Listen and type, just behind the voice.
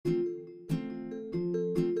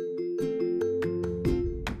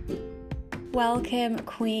Welcome,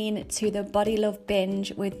 Queen, to the Body Love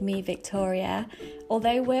Binge with me, Victoria.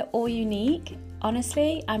 Although we're all unique,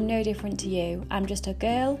 honestly, I'm no different to you. I'm just a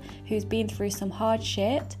girl who's been through some hard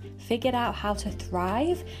shit, figured out how to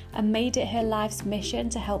thrive, and made it her life's mission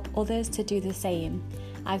to help others to do the same.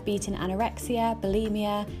 I've beaten anorexia,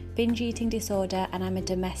 bulimia, binge eating disorder, and I'm a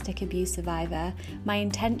domestic abuse survivor. My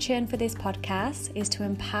intention for this podcast is to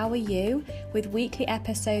empower you with weekly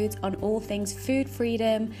episodes on all things food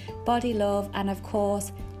freedom, body love, and of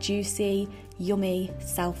course, juicy, yummy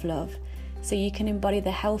self-love, so you can embody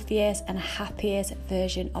the healthiest and happiest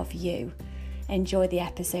version of you. Enjoy the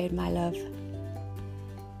episode, my love.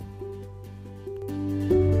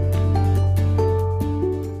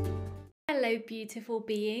 Hello, beautiful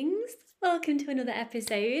beings. Welcome to another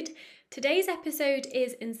episode. Today's episode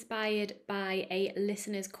is inspired by a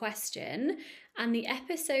listener's question, and the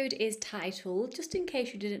episode is titled, just in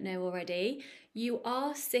case you didn't know already, "You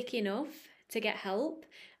Are Sick Enough to Get Help."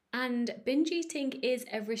 And binge eating is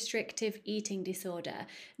a restrictive eating disorder.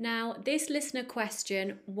 Now, this listener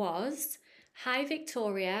question was, "Hi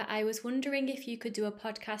Victoria, I was wondering if you could do a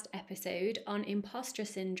podcast episode on imposter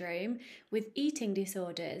syndrome with eating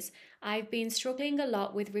disorders. I've been struggling a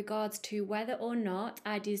lot with regards to whether or not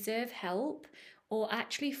I deserve help or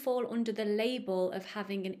actually fall under the label of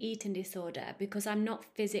having an eating disorder because I'm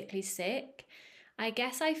not physically sick. I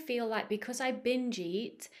guess I feel like because I binge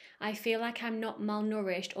eat, I feel like I'm not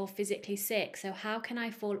malnourished or physically sick, so how can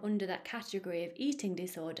I fall under that category of eating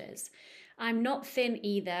disorders? I'm not thin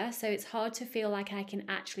either, so it's hard to feel like I can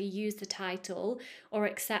actually use the title or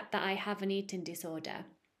accept that I have an eating disorder."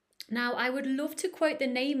 Now, I would love to quote the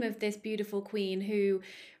name of this beautiful queen who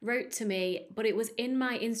wrote to me, but it was in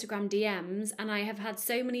my Instagram DMs, and I have had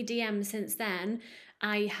so many DMs since then,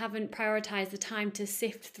 I haven't prioritized the time to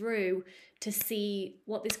sift through to see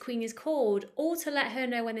what this queen is called or to let her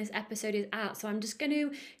know when this episode is out. So I'm just going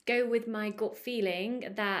to go with my gut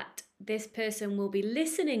feeling that this person will be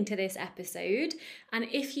listening to this episode. And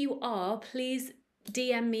if you are, please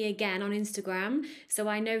DM me again on Instagram so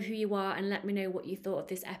I know who you are and let me know what you thought of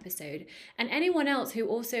this episode. And anyone else who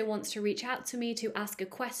also wants to reach out to me to ask a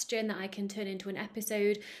question that I can turn into an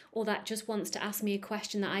episode, or that just wants to ask me a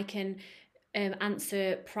question that I can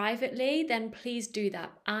answer privately, then please do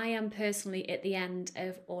that. I am personally at the end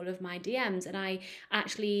of all of my DMs, and I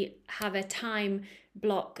actually have a time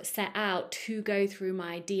block set out to go through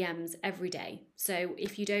my DMs every day. So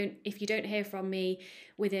if you don't hear from me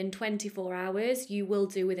within 24 hours, you will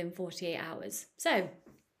do within 48 hours. So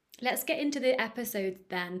let's get into the episode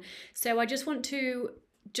then. So I just want to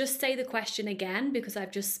say the question again because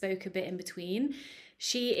I've just spoke a bit in between.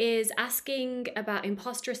 She is asking about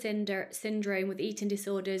imposter syndrome with eating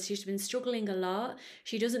disorders. She's been struggling a lot.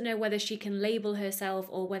 She doesn't know whether she can label herself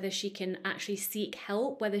or whether she can actually seek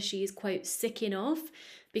help, whether she is, quote, sick enough,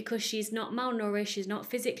 because she's not malnourished, she's not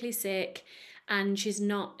physically sick, and she's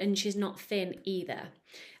not thin either.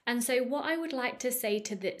 And so what I would like to say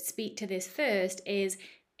speak to this first is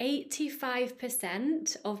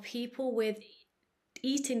 85% of people with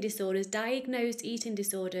eating disorders, diagnosed eating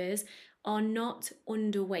disorders, are not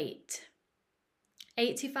underweight.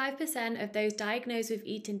 85% of those diagnosed with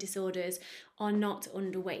eating disorders are not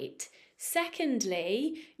underweight.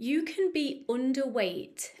 Secondly, you can be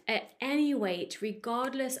underweight at any weight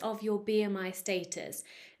regardless of your BMI status.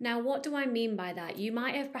 Now, what do I mean by that? You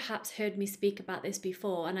might have perhaps heard me speak about this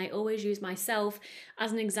before, and I always use myself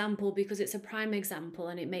as an example because it's a prime example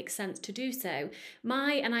and it makes sense to do so.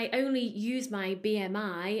 And I only use my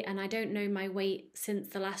BMI, and I don't know my weight since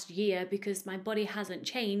the last year because my body hasn't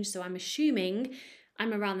changed, so I'm assuming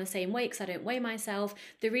I'm around the same weight because I don't weigh myself.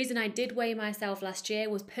 The reason I did weigh myself last year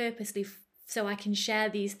was purposely so I can share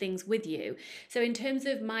these things with you. So in terms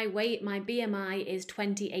of my weight, my BMI is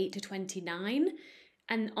 28 to 29.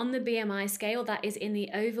 And on the BMI scale, that is in the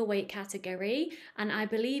overweight category. And I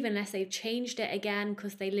believe unless they've changed it again,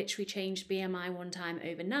 because they literally changed BMI one time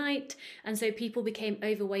overnight. And so people became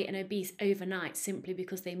overweight and obese overnight simply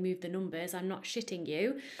because they moved the numbers. I'm not shitting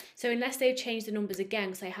you. So unless they've changed the numbers again,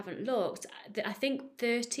 because I haven't looked, I think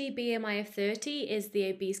 30, BMI of 30 is the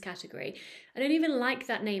obese category. I don't even like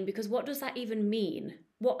that name because what does that even mean?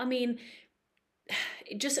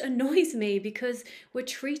 It just annoys me because we're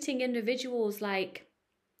treating individuals like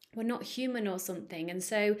we're not human or something. And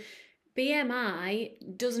so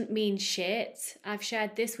BMI doesn't mean shit. I've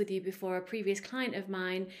shared this with you before. A previous client of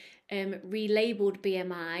mine relabeled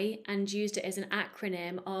BMI and used it as an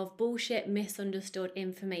acronym of bullshit misunderstood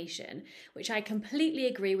information, which I completely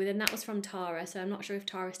agree with, and that was from Tara. So I'm not sure if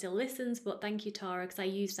Tara still listens, but thank you, Tara, because I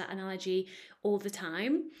use that analogy all the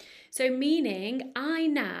time. So meaning I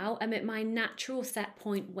now am at my natural set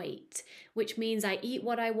point weight, which means I eat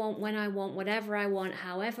what I want, when I want, whatever I want,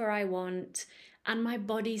 however I want, and my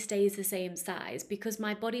body stays the same size because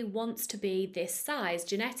my body wants to be this size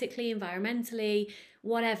genetically, environmentally,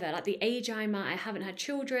 whatever. Like the age I'm at, I haven't had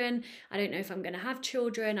children. I don't know if I'm going to have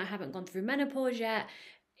children. I haven't gone through menopause yet.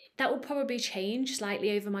 That will probably change slightly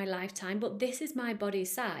over my lifetime, but this is my body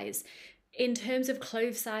size. In terms of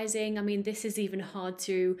clothes sizing, I mean, this is even hard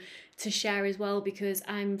to share as well because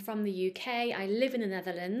I'm from the UK. I live in the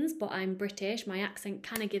Netherlands, but I'm British. My accent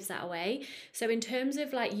kind of gives that away. So in terms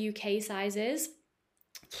of like UK sizes,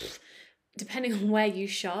 depending on where you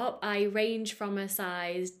shop, I range from a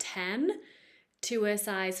size 10 to a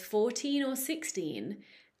size 14 or 16.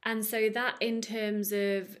 And so that in terms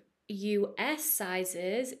of US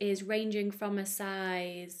sizes is ranging from a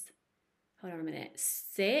size, hold on a minute,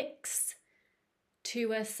 6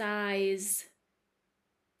 to a size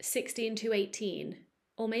 16 to 18,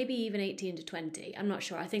 or maybe even 18 to 20. I'm not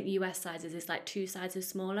sure. I think the US sizes is like 2 sizes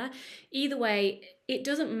smaller. Either way, it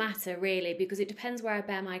doesn't matter really because it depends where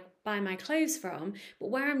I buy my clothes from.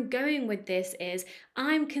 But where I'm going with this is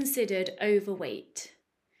I'm considered overweight.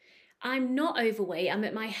 I'm not overweight, I'm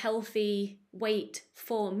at my healthy weight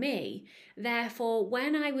for me. Therefore,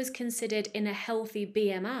 when I was considered in a healthy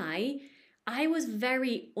BMI, I was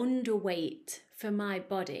very underweight for my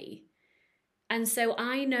body. And so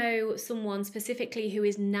I know someone specifically who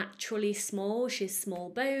is naturally small. She's small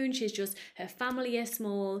bone, her family is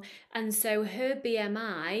small. And so her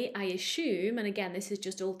BMI, I assume, and again, this is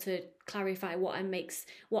just all to clarify what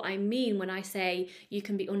I mean when I say you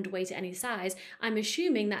can be underweight at any size. I'm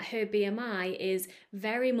assuming that her BMI is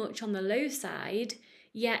very much on the low side,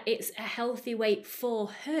 yet it's a healthy weight for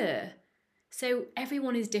her. So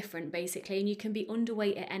everyone is different basically, and you can be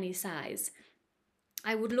underweight at any size.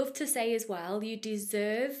 I would love to say as well, you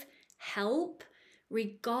deserve help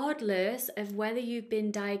regardless of whether you've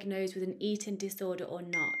been diagnosed with an eating disorder or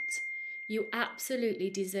not. You absolutely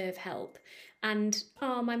deserve help. And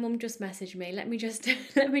oh, my mum just messaged me. Let me just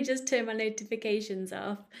turn my notifications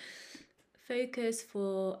off. Focus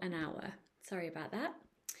for an hour. Sorry about that.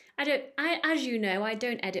 As you know, I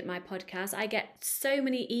don't edit my podcast. I get so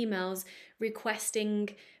many emails requesting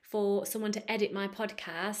for someone to edit my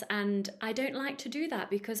podcast, and I don't like to do that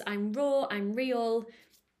because I'm raw, I'm real,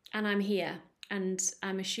 and I'm here. And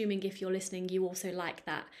I'm assuming if you're listening, you also like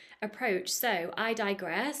that approach. So I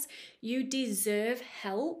digress. You deserve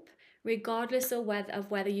help regardless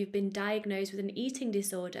of whether you've been diagnosed with an eating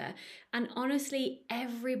disorder. And honestly,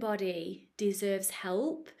 everybody deserves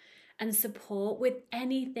help and support with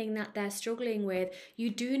anything that they're struggling with. You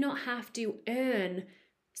do not have to earn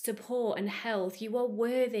support and health. You are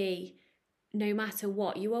worthy no matter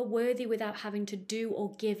what. You are worthy without having to do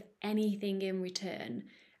or give anything in return.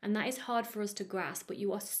 And that is hard for us to grasp, but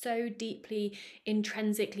you are so deeply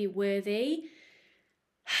intrinsically worthy.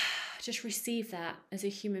 Just receive that as a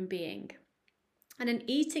human being. And an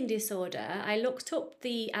eating disorder, I looked up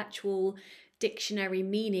the actual dictionary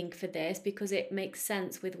meaning for this because it makes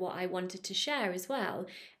sense with what I wanted to share as well.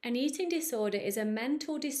 An eating disorder is a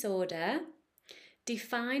mental disorder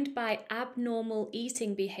defined by abnormal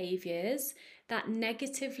eating behaviors that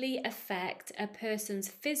negatively affect a person's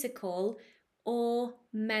physical or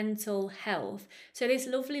mental health. So this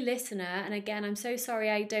lovely listener, and again, I'm so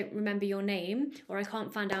sorry I don't remember your name or I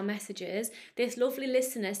can't find our messages. This lovely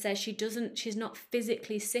listener says she's not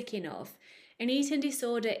physically sick enough. An eating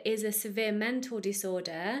disorder is a severe mental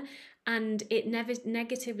disorder and it never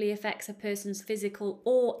negatively affects a person's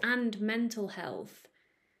physical and mental health.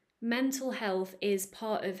 Mental health is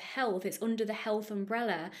part of health. It's under the health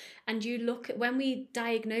umbrella. And you look at when we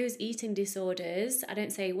diagnose eating disorders, I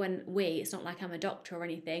don't say it's not like I'm a doctor or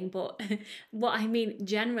anything, but what I mean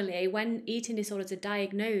generally, when eating disorders are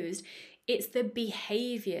diagnosed, it's the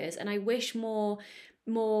behaviors. And I wish more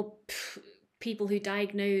people who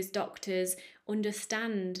diagnose doctors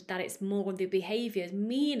understand that it's more the behaviors,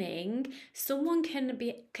 meaning someone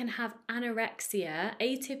can have anorexia,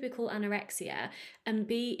 atypical anorexia, and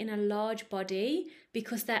be in a large body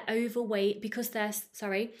because they're overweight, because they're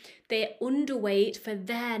underweight for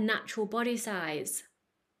their natural body size.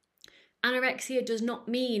 Anorexia does not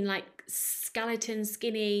mean like skeleton,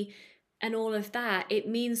 skinny, and all of that. It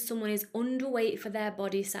means someone is underweight for their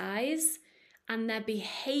body size and their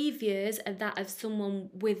behaviors are that of someone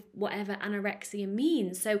with whatever anorexia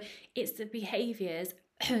means. So it's the behaviors,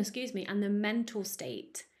 excuse me, and the mental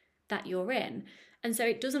state that you're in. And so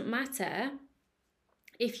it doesn't matter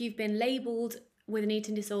if you've been labeled with an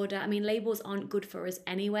eating disorder. I mean, labels aren't good for us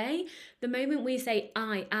anyway. The moment we say,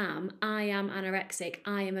 I am anorexic,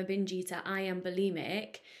 I am a binge eater, I am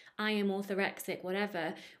bulimic, I am orthorexic,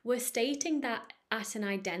 whatever, we're stating that at an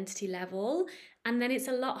identity level. And then it's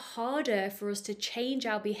a lot harder for us to change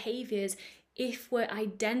our behaviors if we're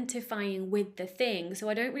identifying with the thing. So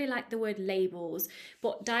I don't really like the word labels,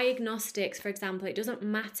 but diagnostics, for example, it doesn't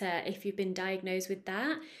matter if you've been diagnosed with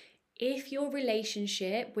that. If your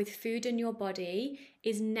relationship with food and your body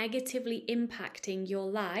is negatively impacting your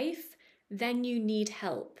life, then you need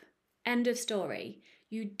help. End of story.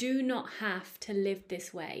 You do not have to live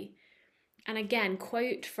this way. And again,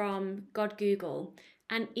 quote from God Google,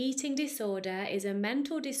 an eating disorder is a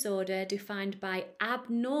mental disorder defined by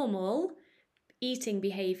abnormal eating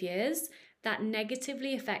behaviors that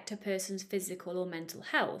negatively affect a person's physical or mental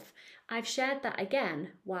health. I've shared that again.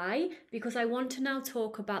 Why? Because I want to now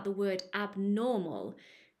talk about the word abnormal.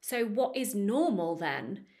 So what is normal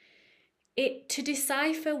then? To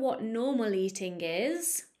decipher what normal eating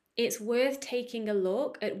is, it's worth taking a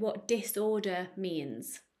look at what disorder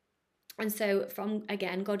means. And so from,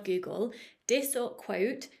 again, God Google,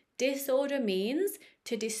 quote, disorder means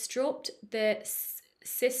to disrupt the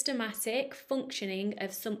systematic functioning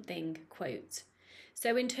of something, quote.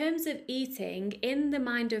 So in terms of eating, in the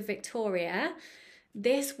mind of Victoria,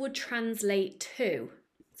 this would translate to,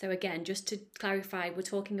 so again, just to clarify, we're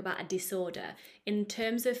talking about a disorder. In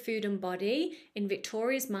terms of food and body, in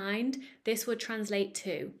Victoria's mind, this would translate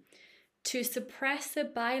to suppress the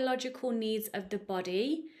biological needs of the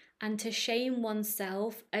body and to shame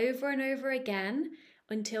oneself over and over again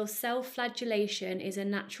until self-flagellation is a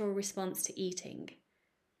natural response to eating.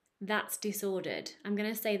 That's disordered. I'm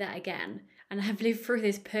going to say that again. And I've lived through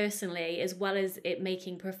this personally, as well as it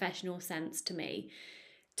making professional sense to me.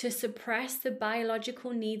 To suppress the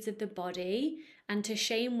biological needs of the body and to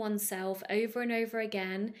shame oneself over and over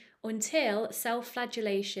again until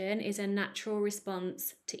self-flagellation is a natural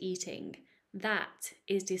response to eating. That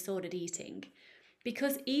is disordered eating.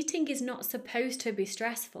 Because eating is not supposed to be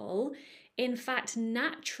stressful. In fact,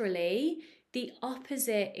 naturally, the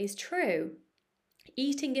opposite is true.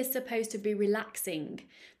 Eating is supposed to be relaxing.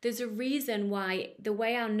 There's a reason why the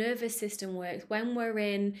way our nervous system works, when we're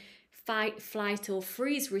in fight, flight, or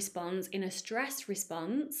freeze response, in a stress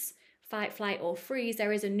response, fight, flight, or freeze,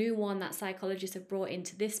 there is a new one that psychologists have brought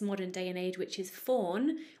into this modern day and age, which is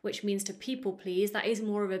fawn, which means to people please. That is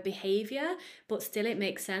more of a behavior, but still it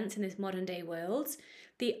makes sense in this modern day world.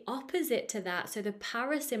 The opposite to that, so the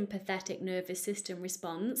parasympathetic nervous system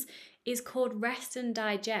response, is called rest and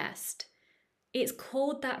digest. It's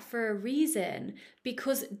called that for a reason,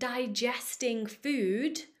 because digesting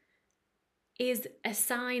food is a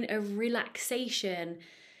sign of relaxation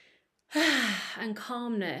and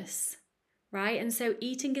calmness, right? And so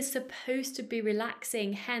eating is supposed to be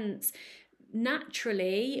relaxing. Hence,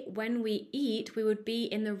 naturally, when we eat, we would be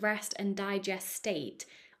in the rest and digest state.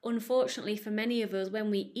 Unfortunately, for many of us, when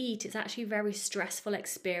we eat, it's actually a very stressful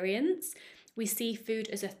experience. We see food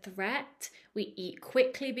as a threat. We eat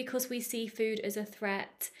quickly because we see food as a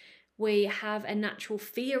threat. We have a natural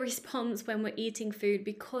fear response when we're eating food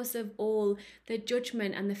because of all the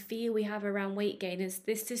judgment and the fear we have around weight gain.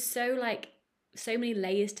 This is so many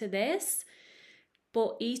layers to this,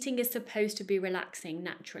 but eating is supposed to be relaxing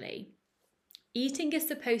naturally. Eating is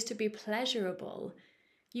supposed to be pleasurable.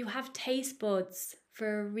 You have taste buds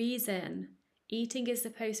for a reason. Eating is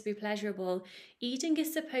supposed to be pleasurable. Eating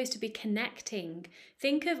is supposed to be connecting.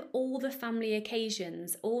 Think of all the family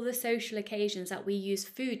occasions, all the social occasions that we use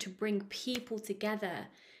food to bring people together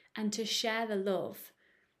and to share the love.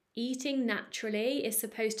 Eating naturally is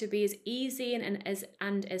supposed to be as easy and as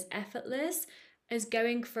effortless as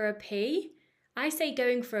going for a pee. I say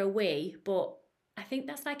going for a wee, but I think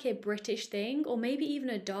that's like a British thing, or maybe even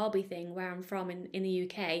a Derby thing where I'm from in the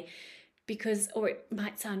UK. Or it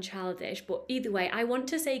might sound childish, but either way, I want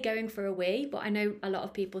to say going for a wee, but I know a lot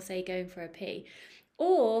of people say going for a pee.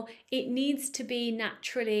 Or it needs to be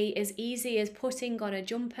naturally as easy as putting on a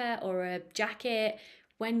jumper or a jacket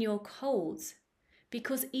when you're cold,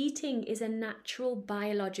 because eating is a natural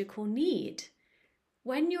biological need.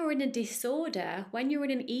 When you're in a disorder, when you're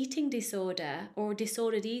in an eating disorder or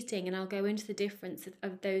disordered eating, and I'll go into the difference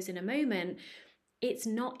of those in a moment, it's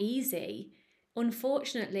not easy.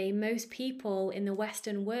 Unfortunately, most people in the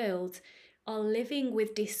Western world are living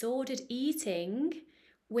with disordered eating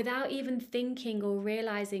without even thinking or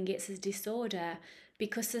realizing it's a disorder,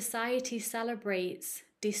 because society celebrates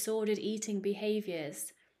disordered eating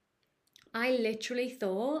behaviors. I literally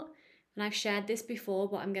thought, and I've shared this before,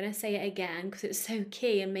 but I'm going to say it again because it's so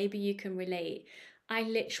key and maybe you can relate. I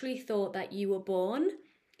literally thought that you were born,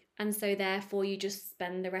 and so therefore you just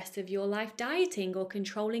spend the rest of your life dieting or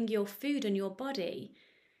controlling your food and your body.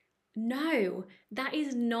 No, that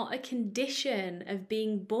is not a condition of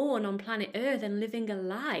being born on planet Earth and living a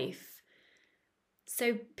life.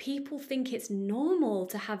 So people think it's normal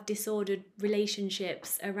to have disordered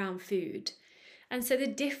relationships around food. And so the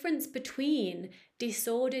difference between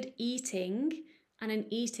disordered eating and an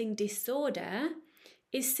eating disorder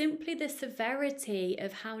is simply the severity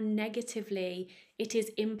of how negatively it is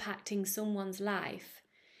impacting someone's life.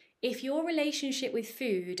 If your relationship with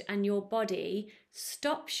food and your body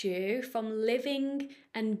stops you from living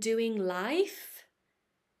and doing life,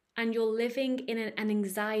 and you're living in an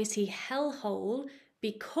anxiety hellhole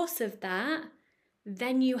because of that,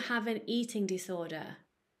 then you have an eating disorder.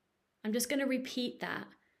 I'm just going to repeat that.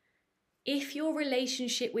 If your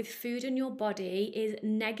relationship with food and your body is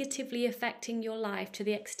negatively affecting your life to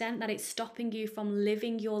the extent that it's stopping you from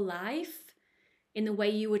living your life in the way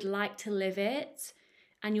you would like to live it,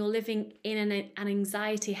 and you're living in an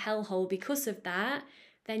anxiety hellhole because of that,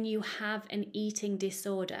 then you have an eating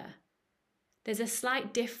disorder. There's a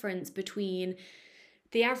slight difference between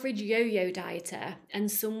the average yo-yo dieter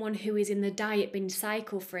and someone who is in the diet binge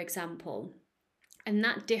cycle, for example. And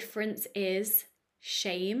that difference is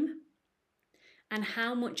shame and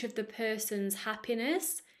how much of the person's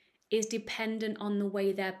happiness is dependent on the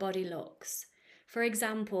way their body looks. For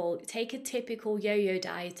example, take a typical yo-yo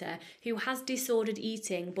dieter who has disordered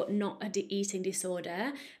eating but not an eating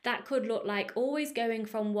disorder. That could look like always going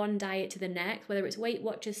from one diet to the next, whether it's Weight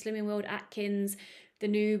Watchers, Slimming World, Atkins, the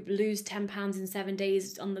new lose 10 pounds in 7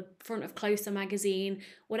 days on the front of Closer magazine,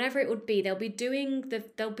 whatever it would be. They'll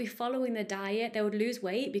be following the diet. They would lose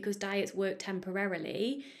weight because diets work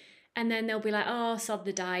temporarily. And then they'll be like, oh, sod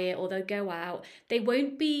the diet, or they'll go out. They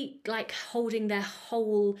won't be like holding their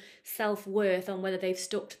whole self-worth on whether they've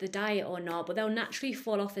stuck to the diet or not, but they'll naturally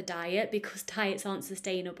fall off the diet because diets aren't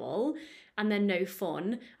sustainable and they're no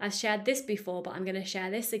fun. I've shared this before, but I'm going to share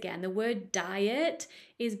this again. The word diet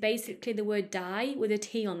is basically the word die with a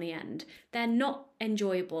T on the end. They're not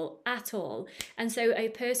enjoyable at all. And so a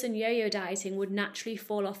person yo-yo dieting would naturally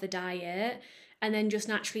fall off the diet and then just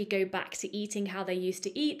naturally go back to eating how they used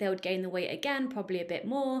to eat. They would gain the weight again, probably a bit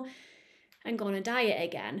more, and go on a diet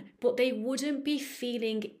again. But they wouldn't be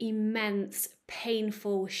feeling immense,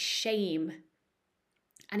 painful shame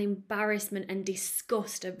and embarrassment and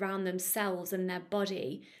disgust around themselves and their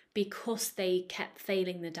body because they kept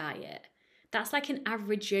failing the diet. That's like an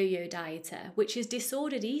average yo-yo dieter, which is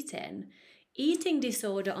disordered eating. Eating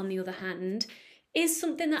disorder, on the other hand, is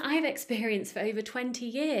something that I've experienced for over 20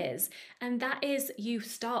 years. And that is, you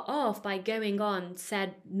start off by going on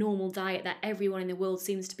said normal diet that everyone in the world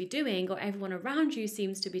seems to be doing, or everyone around you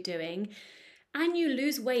seems to be doing, and you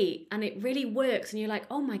lose weight and it really works and you're like,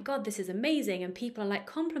 oh my God, this is amazing. And people are like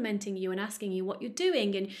complimenting you and asking you what you're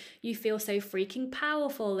doing, and you feel so freaking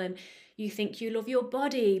powerful and you think you love your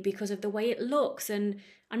body because of the way it looks. And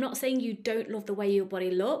I'm not saying you don't love the way your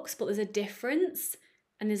body looks, but there's a difference.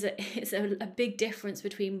 And it's a big difference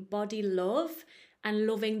between body love and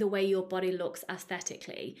loving the way your body looks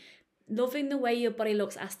aesthetically. Loving the way your body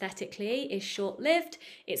looks aesthetically is short-lived,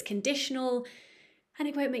 it's conditional, and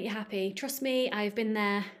it won't make you happy. Trust me, I've been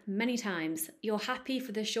there many times. You're happy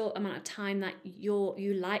for the short amount of time that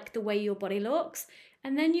you like the way your body looks,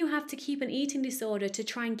 and then you have to keep an eating disorder to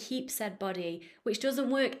try and keep said body, which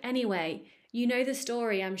doesn't work anyway. You know the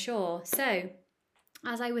story, I'm sure. So,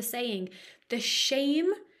 as I was saying, the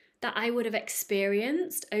shame that I would have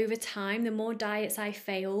experienced over time, the more diets I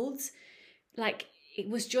failed, like it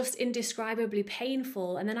was just indescribably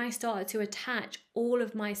painful. And then I started to attach all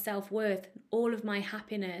of my self-worth, all of my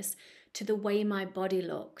happiness to the way my body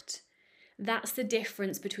looked. That's the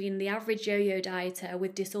difference between the average yo-yo dieter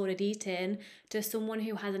with disordered eating to someone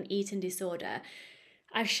who has an eating disorder.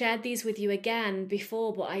 I've shared these with you again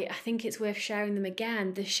before, but I think it's worth sharing them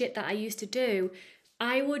again. The shit that I used to do,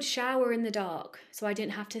 I would shower in the dark so I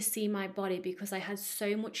didn't have to see my body because I had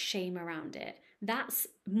so much shame around it. That's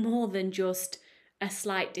more than just a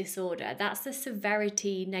slight disorder. That's the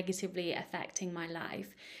severity negatively affecting my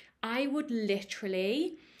life. I would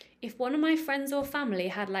literally, if one of my friends or family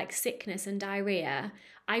had like sickness and diarrhea,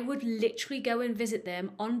 I would literally go and visit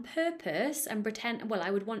them on purpose and pretend, well, I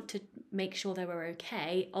would want to make sure they were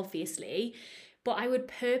okay, obviously, but I would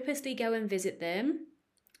purposely go and visit them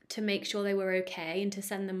to make sure they were okay and to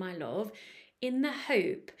send them my love in the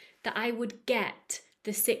hope that I would get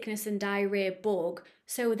the sickness and diarrhea bug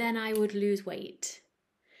so then I would lose weight.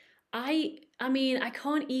 I mean, I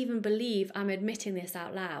can't even believe I'm admitting this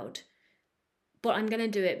out loud, but I'm going to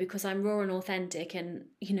do it because I'm raw and authentic, and,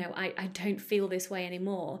 you know, I don't feel this way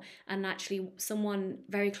anymore. And actually, someone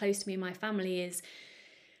very close to me in my family is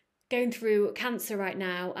going through cancer right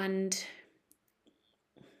now, and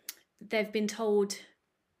they've been told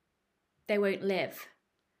they won't live.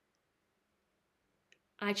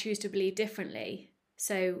 I choose to believe differently.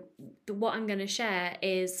 So what I'm going to share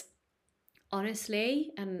is,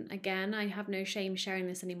 honestly, and again, I have no shame sharing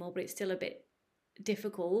this anymore, but it's still a bit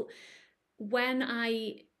difficult. When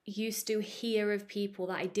I used to hear of people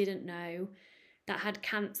that I didn't know that had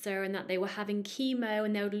cancer and that they were having chemo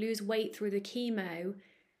and they would lose weight through the chemo,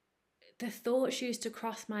 the thoughts used to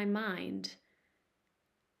cross my mind.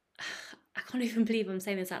 I can't even believe I'm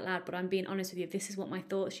saying this out loud, but I'm being honest with you. This is what my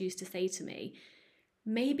thoughts used to say to me.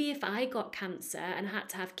 Maybe if I got cancer and had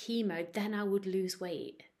to have chemo, then I would lose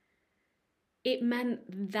weight. It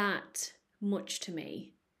meant that much to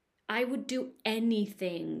me. I would do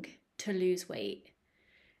anything to lose weight.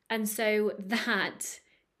 And so that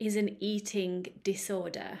is an eating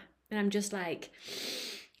disorder. And I'm just like,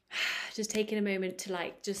 just taking a moment to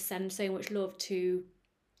like just send so much love to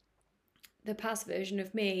the past version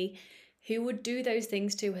of me who would do those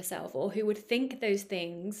things to herself, or who would think those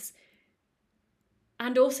things,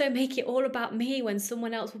 and also make it all about me when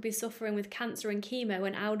someone else would be suffering with cancer and chemo,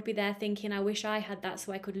 and I would be there thinking, I wish I had that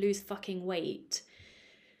so I could lose fucking weight.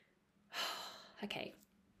 Okay,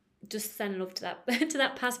 just send love to that to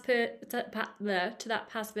that past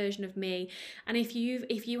version of me. And if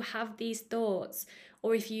you have these thoughts,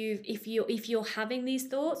 or if you're having these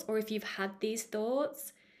thoughts, or if you've had these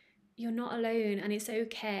thoughts, you're not alone, and it's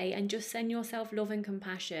okay. And just send yourself love and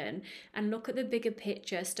compassion, and look at the bigger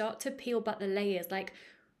picture. Start to peel back the layers. Like,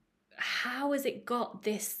 how has it got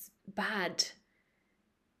this bad?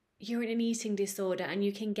 You're in an eating disorder and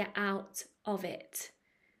you can get out of it.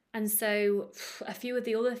 And so a few of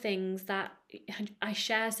the other things that I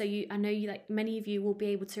share, so I know you, like many of you will be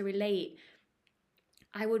able to relate.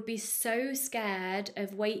 I would be so scared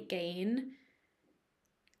of weight gain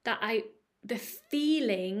that the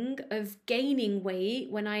feeling of gaining weight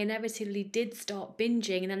when I inevitably did start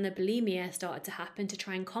binging, and then the bulimia started to happen to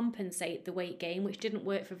try and compensate the weight gain, which didn't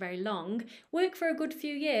work for very long. Worked for a good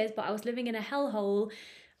few years, but I was living in a hellhole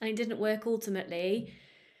and it didn't work ultimately.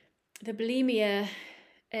 The bulimia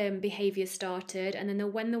behaviour started, and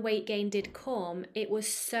then when the weight gain did come, it was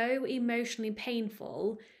so emotionally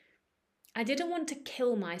painful. I didn't want to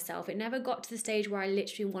kill myself. It never got to the stage where I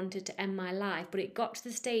literally wanted to end my life, but it got to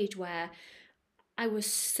the stage where I was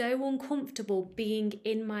so uncomfortable being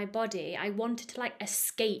in my body. I wanted to like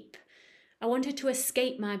escape. I wanted to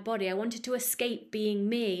escape my body. I wanted to escape being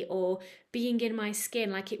me or being in my skin.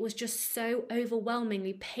 Like, it was just so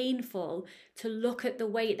overwhelmingly painful to look at the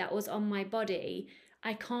weight that was on my body.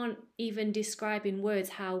 I can't even describe in words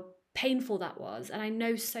how painful that was. And I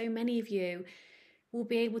know so many of you will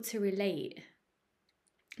be able to relate.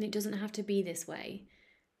 And it doesn't have to be this way.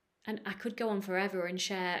 And I could go on forever and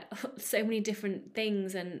share so many different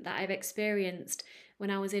things and that I've experienced when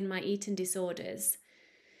I was in my eating disorders.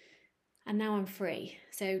 And now I'm free.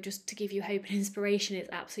 So just to give you hope and inspiration, it's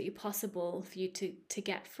absolutely possible for you to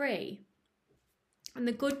get free. And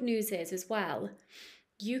the good news is as well,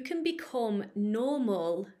 you can become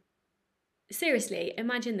normal. Seriously,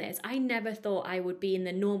 imagine this. I never thought I would be in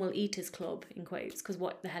the normal eaters club, in quotes, because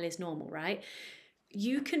what the hell is normal, right?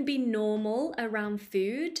 You can be normal around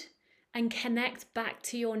food and connect back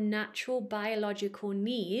to your natural biological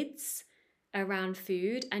needs around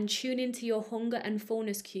food and tune into your hunger and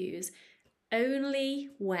fullness cues only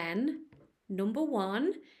when, number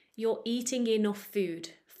one, you're eating enough food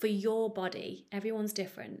for your body. Everyone's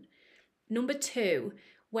different. Number two,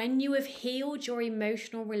 when you have healed your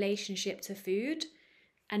emotional relationship to food.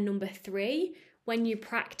 And number three, when you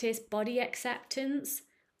practice body acceptance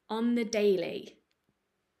on the daily.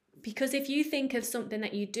 Because if you think of something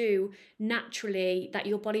that you do naturally, that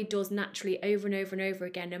your body does naturally over and over and over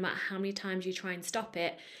again, no matter how many times you try and stop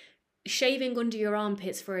it, shaving under your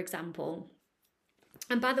armpits, for example.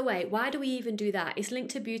 And by the way, why do we even do that? It's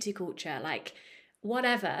linked to beauty culture, like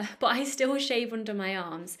whatever, but I still shave under my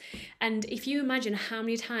arms. And if you imagine how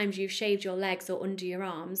many times you've shaved your legs or under your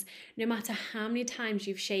arms, no matter how many times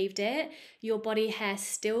you've shaved it, your body hair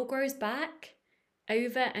still grows back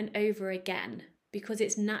over and over again because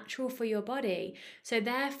it's natural for your body. So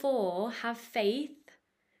therefore, have faith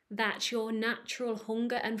that your natural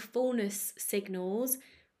hunger and fullness signals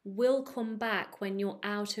will come back when you're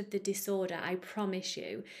out of the disorder. I promise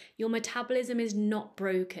you. Your metabolism is not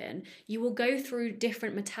broken. You will go through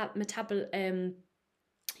different metabolic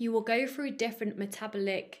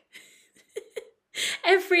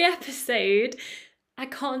every episode. I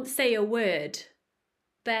can't say a word.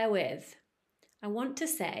 Bear with. I want to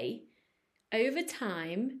say, over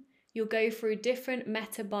time, you'll go through different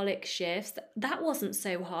metabolic shifts. That wasn't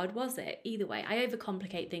so hard, was it? Either way, I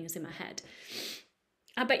overcomplicate things in my head.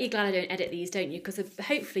 I bet you're glad I don't edit these, don't you? Because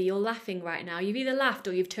hopefully you're laughing right now. You've either laughed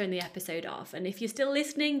or you've turned the episode off. And if you're still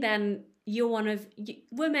listening, then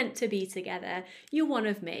we're meant to be together. You're one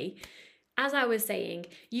of me. As I was saying,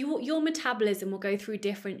 your metabolism will go through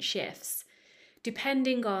different shifts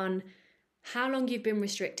depending on how long you've been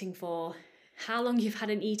restricting for, how long you've had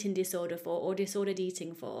an eating disorder for or disordered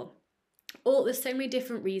eating for. There's so many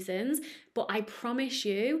different reasons, but I promise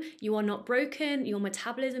you, you are not broken. Your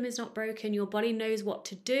metabolism is not broken. Your body knows what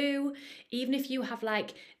to do. Even if you have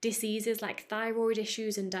like diseases like thyroid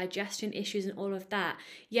issues and digestion issues and all of that,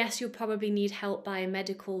 yes, you'll probably need help by a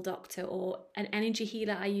medical doctor or an energy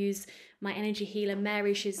healer. I use my energy healer,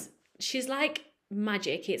 Mary. She's like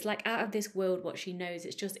magic. It's like out of this world what she knows.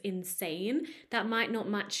 It's just insane. That might not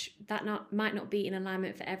be in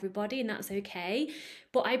alignment for everybody, and that's okay,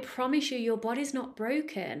 but I promise you, your body's not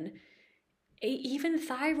broken. Even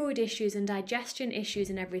thyroid issues and digestion issues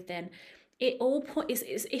and everything, it all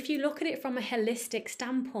if you look at it from a holistic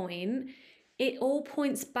standpoint, it all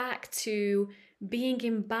points back to being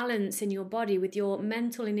in balance in your body with your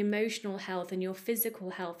mental and emotional health and your physical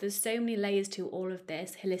health. There's so many layers to all of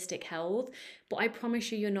this holistic health, but I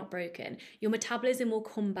promise you, you're not broken. Your metabolism will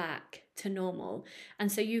come back to normal,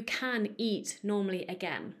 and so you can eat normally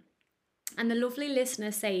again. And the lovely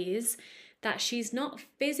listener says that she's not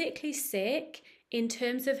physically sick in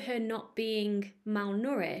terms of her not being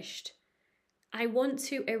malnourished. I want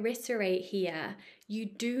to reiterate here, you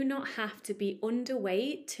do not have to be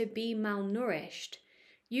underweight to be malnourished.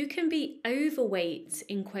 You can be overweight,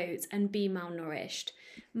 in quotes, and be malnourished.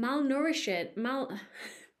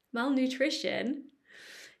 Malnutrition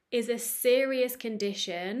is a serious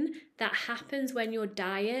condition that happens when your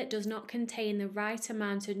diet does not contain the right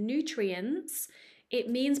amount of nutrients. It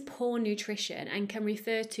means poor nutrition and can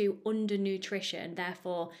refer to undernutrition,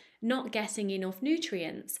 therefore not getting enough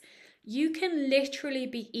nutrients. You can literally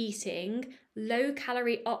be eating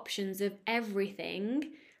low-calorie options of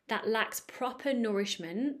everything that lacks proper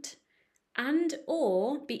nourishment, and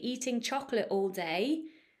or be eating chocolate all day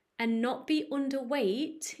and not be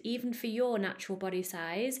underweight, even for your natural body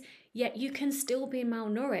size, yet you can still be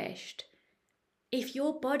malnourished. If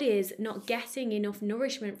your body's not getting enough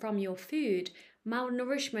nourishment from your food,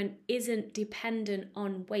 malnourishment isn't dependent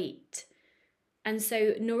on weight. And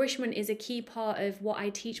so nourishment is a key part of what I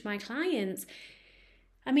teach my clients.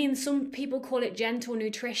 I mean, some people call it gentle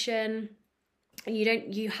nutrition.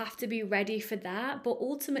 You have to be ready for that. But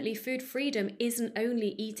ultimately, food freedom isn't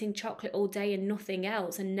only eating chocolate all day and nothing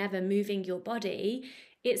else and never moving your body.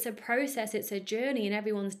 It's a process, it's a journey, and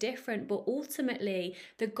everyone's different. But ultimately,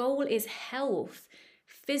 the goal is health.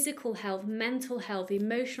 Physical health, mental health,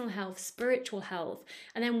 emotional health, spiritual health.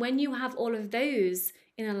 And then when you have all of those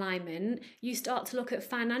in alignment, you start to look at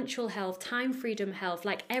financial health, time freedom health,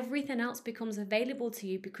 like everything else becomes available to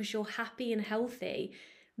you because you're happy and healthy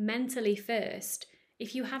mentally first.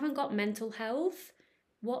 If you haven't got mental health,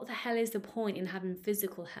 what the hell is the point in having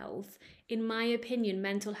physical health? In my opinion,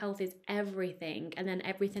 mental health is everything, and then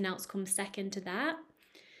everything else comes second to that.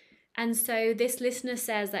 And so this listener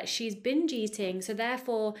says that she's binge eating, so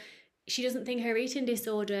therefore she doesn't think her eating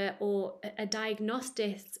disorder or a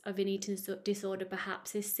diagnosis of an eating disorder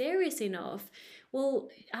perhaps is serious enough. Well,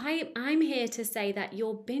 I'm here to say that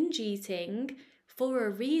you're binge eating for a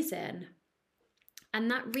reason. And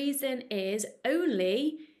that reason is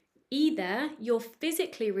only either you're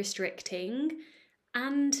physically restricting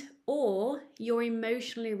and or you're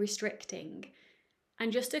emotionally restricting.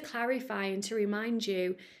 And just to clarify and to remind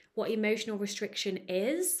you what emotional restriction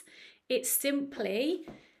is, it's simply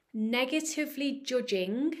negatively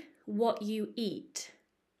judging what you eat.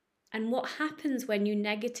 And what happens when you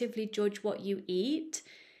negatively judge what you eat?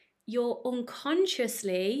 You're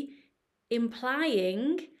unconsciously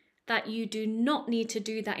implying that you do not need to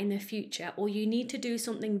do that in the future, or you need to do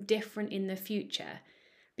something different in the future.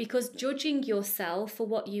 Because judging yourself for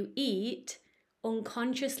what you eat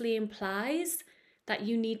unconsciously implies that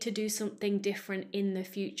you need to do something different in the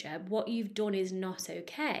future. What you've done is not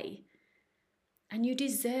okay. And you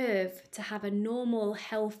deserve to have a normal,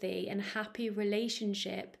 healthy, and happy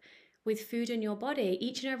relationship with food in your body,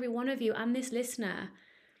 each and every one of you and this listener.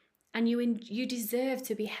 And you deserve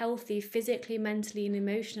to be healthy physically, mentally, and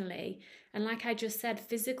emotionally. And like I just said,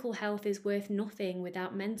 physical health is worth nothing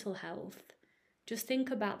without mental health. Just think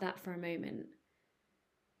about that for a moment.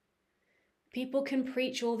 People can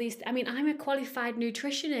preach all these. I mean, I'm a qualified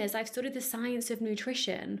nutritionist. I've studied the science of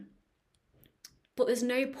nutrition. But there's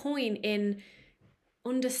no point in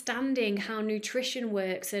understanding how nutrition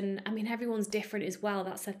works. And I mean, everyone's different as well.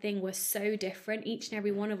 That's the thing. We're so different. Each and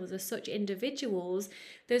every one of us are such individuals.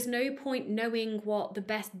 There's no point knowing what the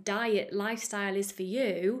best diet lifestyle is for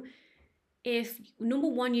you if, number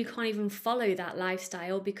one, you can't even follow that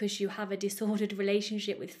lifestyle because you have a disordered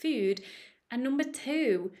relationship with food. And number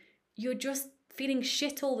two, you're just feeling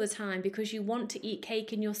shit all the time because you want to eat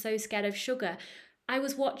cake and you're so scared of sugar. I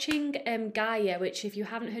was watching Gaia, which, if you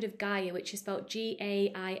haven't heard of Gaia, which is spelled Gaia,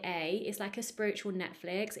 it's like a spiritual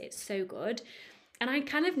Netflix. It's so good. And I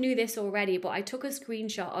kind of knew this already, but I took a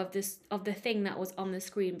screenshot of the thing that was on the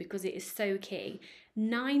screen because it is so key.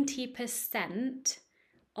 90%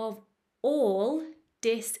 of all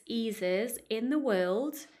diseases in the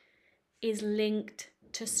world is linked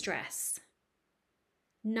to stress.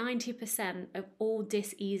 90% of all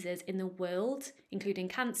diseases in the world, including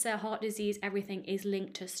cancer, heart disease, everything is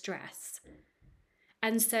linked to stress.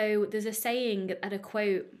 And so there's a saying and a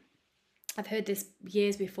quote, I've heard this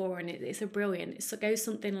years before, and it's a brilliant. It goes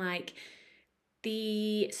something like,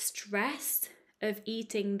 the stress of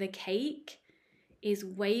eating the cake is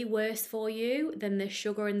way worse for you than the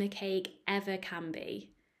sugar in the cake ever can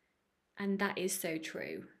be. And that is so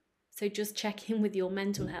true. So just check in with your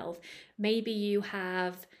mental health. Maybe you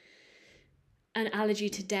have an allergy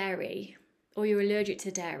to dairy, or you're allergic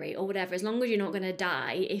to dairy, or whatever. As long as you're not going to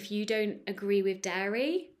die, if you don't agree with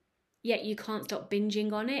dairy, yet you can't stop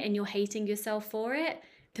binging on it and you're hating yourself for it,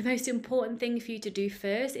 the most important thing for you to do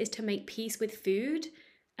first is to make peace with food.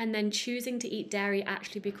 And then choosing to eat dairy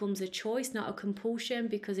actually becomes a choice, not a compulsion,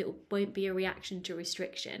 because it won't be a reaction to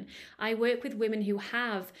restriction. I work with women who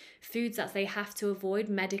have foods that they have to avoid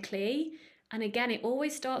medically. And again, it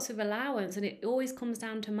always starts with allowance, and it always comes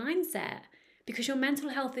down to mindset, because your mental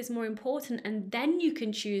health is more important. And then you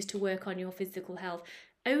can choose to work on your physical health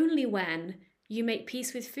only when you make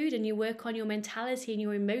peace with food and you work on your mentality and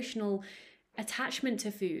your emotional attachment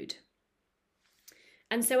to food.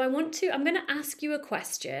 And so I'm going to ask you a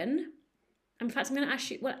question. In fact, I'm going to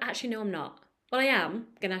ask you, well, actually, no, I'm not. Well, I am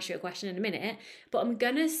going to ask you a question in a minute, but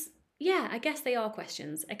I guess they are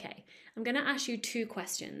questions. Okay. I'm going to ask you 2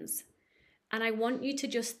 questions, and I want you to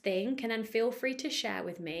just think, and then feel free to share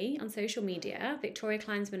with me on social media, Victoria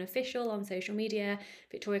Kleinsman Official on social media,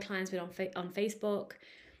 Victoria Kleinsman on Facebook,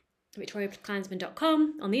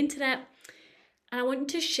 victoriakleinsman.com on the internet. And I want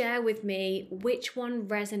you to share with me which one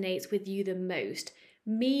resonates with you the most.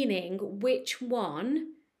 Meaning, which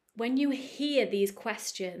one, when you hear these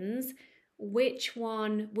questions, which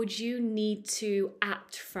one would you need to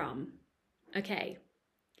act from? Okay.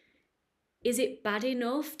 Is it bad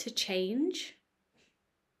enough to change?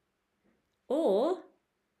 Or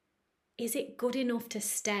is it good enough to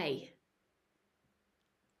stay?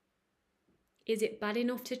 Is it bad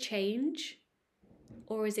enough to change?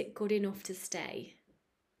 Or is it good enough to stay?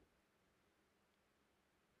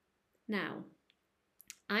 Now,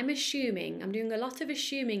 I'm doing a lot of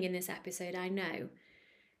assuming in this episode, I know.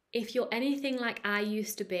 If you're anything like I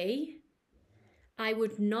used to be, I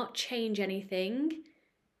would not change anything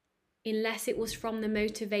unless it was from the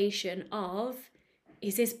motivation of,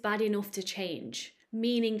 is this bad enough to change?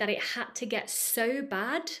 Meaning that it had to get so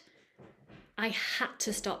bad, I had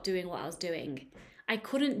to stop doing what I was doing. I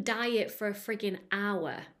couldn't diet for a friggin'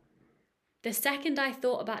 hour. The second I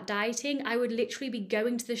thought about dieting, I would literally be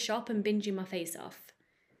going to the shop and binging my face off.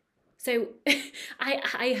 So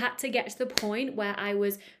I had to get to the point where I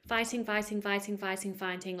was fighting,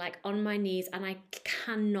 like on my knees, and I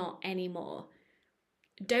cannot anymore.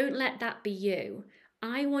 Don't let that be you.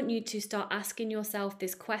 I want you to start asking yourself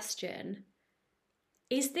this question.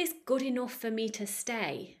 Is this good enough for me to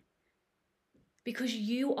stay? Because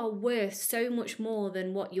you are worth so much more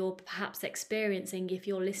than what you're perhaps experiencing if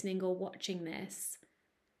you're listening or watching this.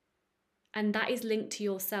 And that is linked to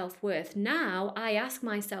your self-worth. Now, I ask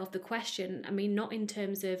myself the question, not in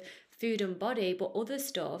terms of food and body, but other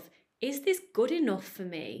stuff. Is this good enough for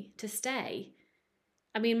me to stay?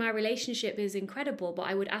 My relationship is incredible, but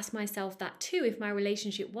I would ask myself that too if my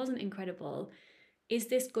relationship wasn't incredible. Is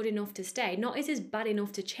this good enough to stay? Not is this bad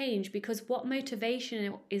enough to change, because what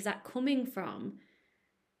motivation is that coming from?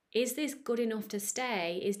 Is this good enough to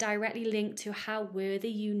stay is directly linked to how worthy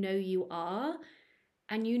you know you are,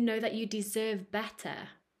 and you know that you deserve better.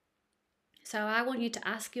 So I want you to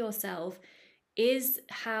ask yourself, is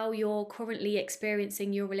how you're currently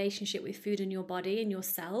experiencing your relationship with food and your body and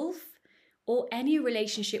yourself, or any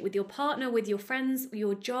relationship with your partner, with your friends,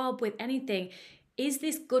 your job, with anything. Is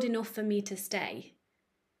this good enough for me to stay?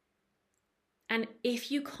 And if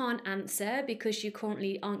you can't answer because you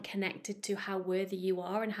currently aren't connected to how worthy you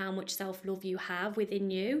are and how much self-love you have within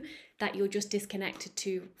you that you're just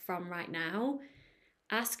disconnected from right now,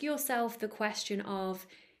 ask yourself the question of,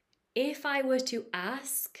 if I were to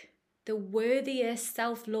ask the worthiest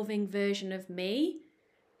self-loving version of me,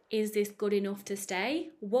 is this good enough to stay?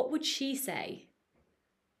 What would she say?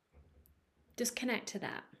 Just connect to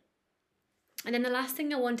that. And then the last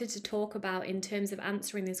thing I wanted to talk about in terms of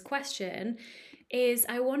answering this question is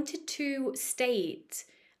I wanted to state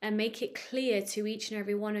and make it clear to each and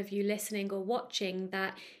every one of you listening or watching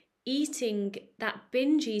that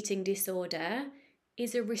binge eating disorder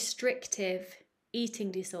is a restrictive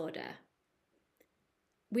eating disorder.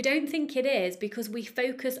 We don't think it is because we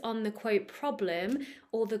focus on the quote problem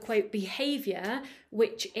or the quote behavior,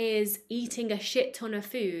 which is eating a shit ton of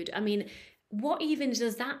food. I mean, what even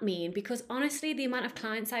does that mean? Because honestly, the amount of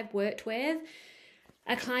clients I've worked with,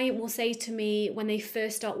 a client will say to me when they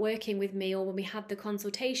first start working with me or when we have the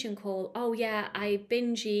consultation call, oh yeah, I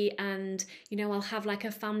binge eat and, I'll have like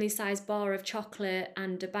a family-sized bar of chocolate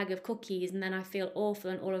and a bag of cookies and then I feel awful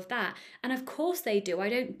and all of that. And of course they do. I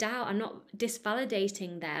don't doubt, I'm not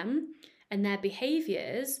disvalidating them and their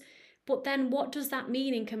behaviors. But then what does that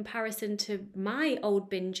mean in comparison to my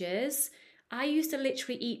old binges? I used to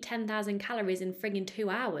literally eat 10,000 calories in friggin' 2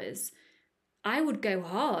 hours. I would go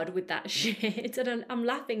hard with that shit. And I'm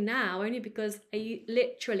laughing now only because I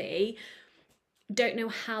literally don't know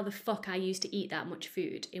how the fuck I used to eat that much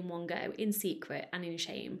food in one go, in secret and in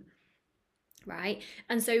shame, right?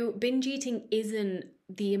 And so binge eating isn't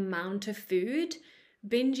the amount of food.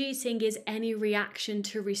 Binge eating is any reaction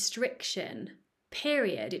to restriction,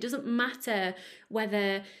 period. It doesn't matter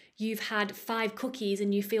whether you've had 5 cookies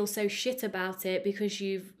and you feel so shit about it because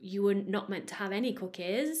you were not meant to have any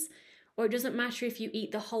cookies. Or it doesn't matter if you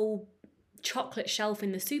eat the whole chocolate shelf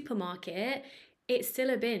in the supermarket, it's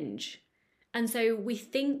still a binge. And so we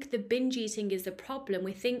think the binge eating is the problem.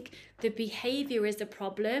 We think the behavior is the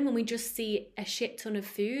problem, and we just see a shit ton of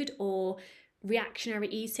food or reactionary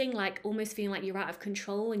eating, like almost feeling like you're out of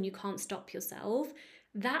control and you can't stop yourself.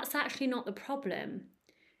 That's actually not the problem.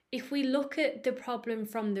 If we look at the problem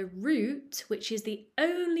from the root, which is the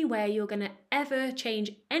only way you're going to ever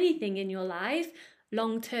change anything in your life,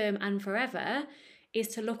 long term and forever, is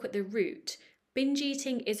to look at the root. Binge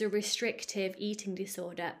eating is a restrictive eating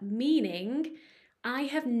disorder, meaning I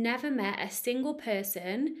have never met a single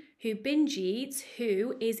person who binge eats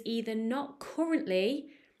who is either not currently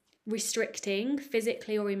restricting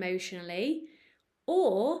physically or emotionally,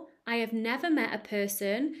 or I have never met a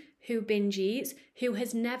person who binge eats who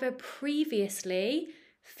has never previously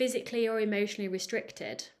physically or emotionally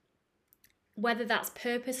restricted, whether that's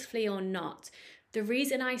purposefully or not. The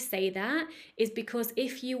reason I say that is because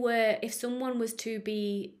if someone was to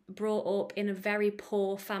be brought up in a very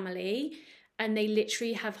poor family and they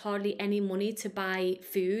literally have hardly any money to buy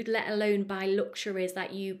food, let alone buy luxuries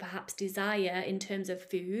that you perhaps desire in terms of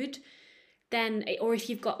food, then, or if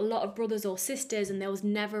you've got a lot of brothers or sisters and there was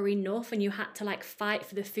never enough and you had to like fight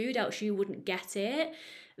for the food else you wouldn't get it,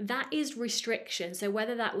 that is restriction. So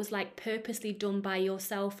whether that was like purposely done by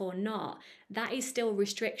yourself or not, that is still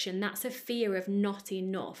restriction. That's a fear of not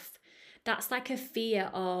enough. That's like a fear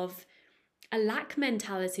of a lack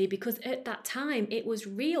mentality, because at that time it was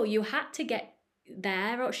real. You had to get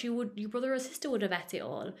there or else your brother or sister would have ate it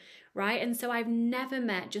all, right? And so I've never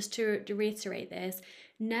met, just to reiterate this,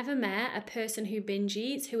 never met a person who binge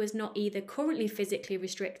eats who is not either currently physically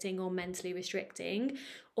restricting or mentally restricting,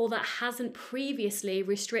 or that hasn't previously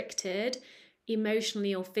restricted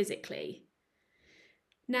emotionally or physically.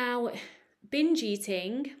 Now, binge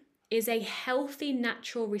eating is a healthy,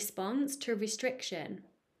 natural response to restriction.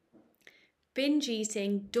 Binge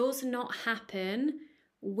eating does not happen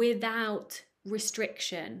without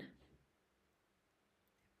restriction.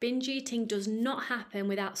 Binge eating does not happen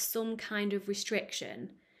without some kind of restriction.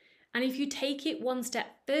 And if you take it one step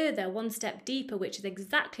further, one step deeper, which is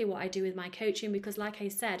exactly what I do with my coaching, because like I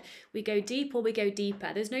said, we go deep or we go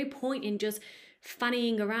deeper. There's no point in just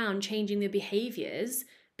fannying around changing the behaviors,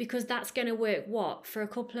 because that's going to work, for a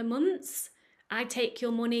couple of months? I take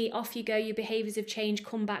your money, off you go, your behaviors have changed,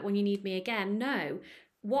 come back when you need me again. No.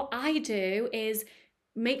 What I do is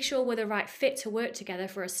make sure we're the right fit to work together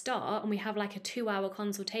for a start, and we have like a 2-hour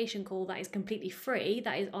consultation call that is completely free,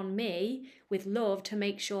 that is on me with love, to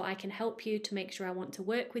make sure I can help you, to make sure I want to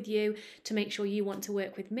work with you, to make sure you want to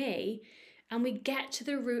work with me. and we get to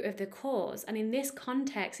the root of the cause. And in this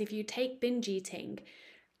context, if you take binge eating,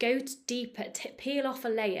 go deeper, peel off a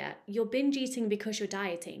layer. You're binge eating because you're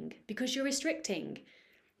dieting, because you're restricting.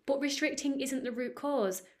 But restricting isn't the root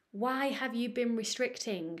cause. Why have you been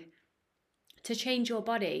restricting? To change your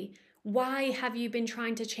body. Why have you been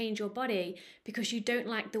trying to change your body? Because you don't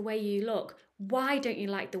like the way you look. Why don't you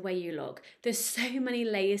like the way you look? There's so many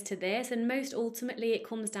layers to this, and most ultimately it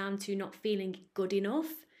comes down to not feeling good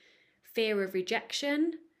enough, fear of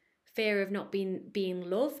rejection, fear of not being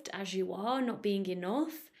loved as you are, not being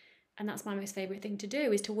enough. And that's my most favourite thing to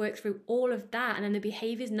do, is to work through all of that, and then the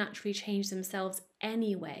behaviours naturally change themselves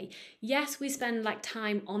anyway. Yes, we spend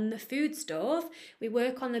time on the food stuff, we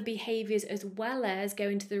work on the behaviours as well as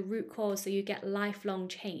going to the root cause so you get lifelong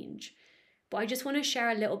change. But I just want to share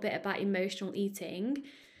a little bit about emotional eating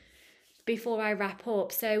before I wrap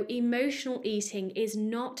up. So emotional eating is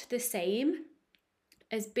not the same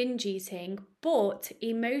as binge eating, but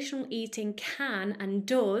emotional eating can and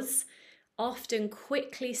does often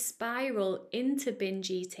quickly spiral into binge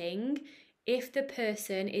eating if the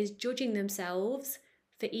person is judging themselves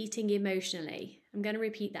for eating emotionally. I'm going to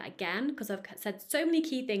repeat that again because I've said so many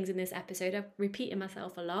key things in this episode. I've repeated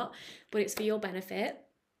myself a lot, but it's for your benefit.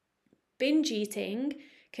 Binge eating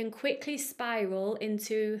can quickly spiral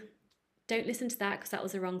into, don't listen to that because that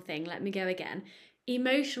was the wrong thing. Let me go again.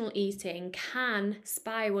 Emotional eating can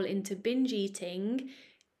spiral into binge eating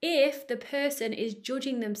if the person is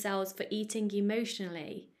judging themselves for eating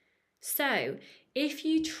emotionally. So, if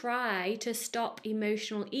you try to stop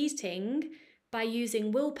emotional eating by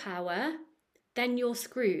using willpower, then you're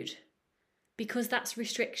screwed, because that's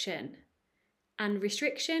restriction. And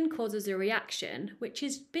restriction causes a reaction, which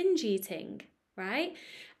is binge eating, right?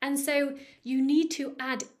 And so you need to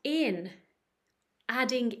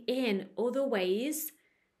adding in other ways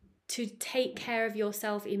to take care of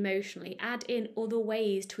yourself emotionally, add in other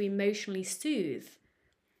ways to emotionally soothe,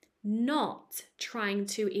 not trying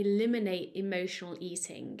to eliminate emotional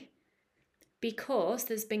eating. Because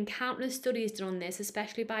there's been countless studies done on this,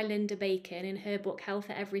 especially by Linda Bacon in her book Health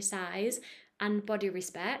at Every Size and Body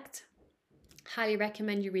Respect. Highly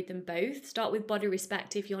recommend you read them both. Start with Body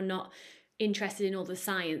Respect if you're not interested in all the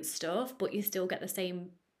science stuff, but you still get the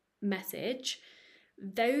same message.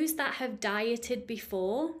 Those that have dieted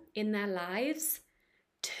before in their lives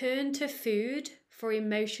turn to food for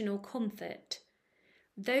emotional comfort.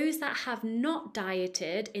 Those that have not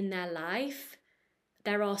dieted in their life,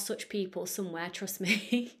 there are such people somewhere, trust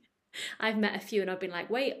me. I've met a few and I've been like,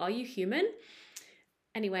 wait, are you human?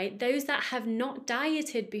 Anyway, those that have not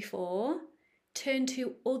dieted before turn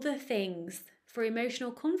to other things for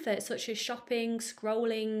emotional comfort, such as shopping,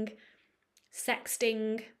 scrolling,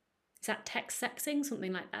 sexting. Is that text sexing?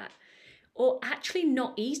 Something like that. Or actually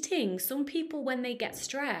not eating. Some people, when they get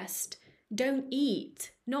stressed, don't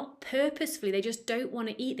eat. Not purposefully, they just don't want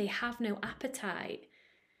to eat. They have no appetite.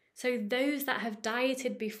 So those that have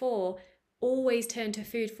dieted before always turn to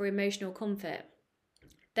food for emotional comfort.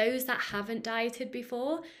 Those that haven't dieted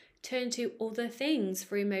before turn to other things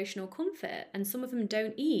for emotional comfort. And some of them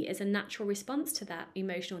don't eat as a natural response to that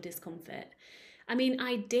emotional discomfort. I mean,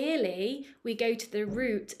 ideally, we go to the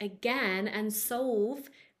root again and solve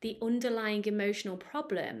the underlying emotional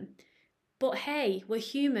problem. But hey, we're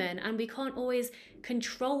human and we can't always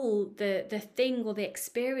control the thing or the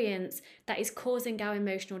experience that is causing our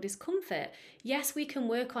emotional discomfort. Yes, we can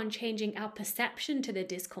work on changing our perception to the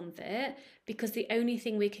discomfort, because the only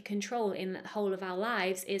thing we can control in the whole of our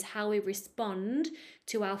lives is how we respond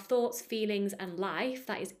to our thoughts, feelings, and life.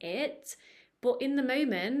 That is it. But in the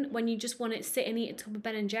moment, when you just want to sit and eat a tub of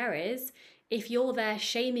Ben & Jerry's, if you're there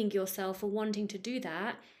shaming yourself for wanting to do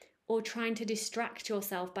that, or trying to distract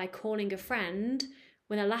yourself by calling a friend,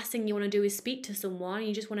 when the last thing you want to do is speak to someone, and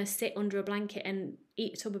you just want to sit under a blanket and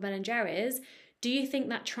eat a tub of Ben & Jerry's, do you think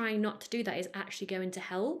that trying not to do that is actually going to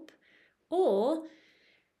help? Or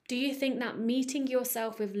do you think that meeting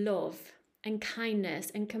yourself with love and kindness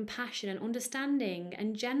and compassion and understanding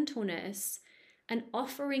and gentleness and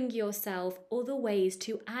offering yourself other ways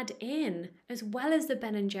to add in, as well as the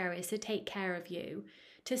Ben & Jerry's, to take care of you,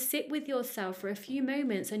 to sit with yourself for a few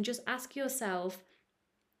moments and just ask yourself,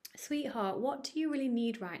 sweetheart, what do you really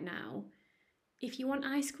need right now? If you want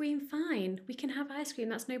ice cream, fine, we can have ice cream,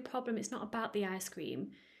 that's no problem, it's not about the ice cream.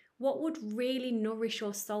 What would really nourish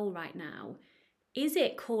your soul right now? Is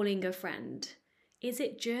it calling a friend? Is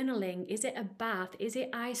it journaling? Is it a bath? Is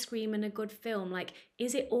it ice cream and a good film?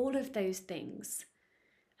 Is it all of those things?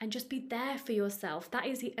 And just be there for yourself. That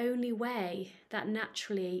is the only way that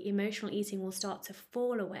naturally emotional eating will start to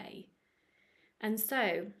fall away. And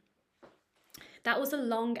so that was a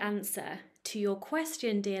long answer to your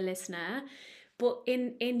question, dear listener. But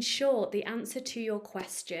in short, the answer to your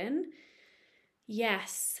question,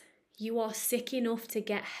 yes, you are sick enough to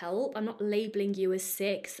get help. I'm not labeling you as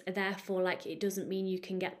sick, therefore like it doesn't mean you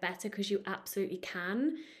can get better, because you absolutely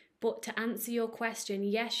can. But to answer your question,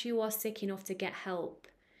 yes, you are sick enough to get help.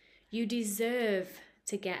 You deserve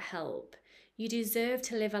to get help. You deserve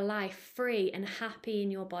to live a life free and happy in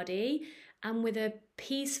your body and with a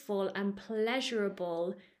peaceful and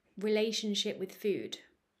pleasurable relationship with food.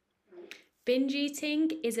 Binge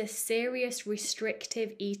eating is a serious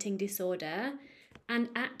restrictive eating disorder, and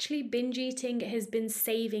actually binge eating has been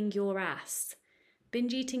saving your ass.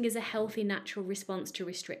 Binge eating is a healthy, natural response to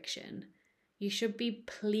restriction. You should be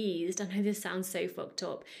pleased. I know this sounds so fucked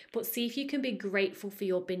up, but see if you can be grateful for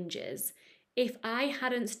your binges. If I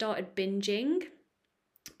hadn't started binging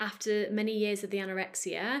after many years of the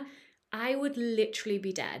anorexia, I would literally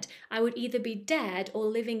be dead. I would either be dead or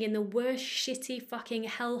living in the worst shitty fucking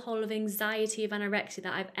hellhole of anxiety of anorexia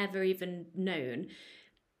that I've ever even known.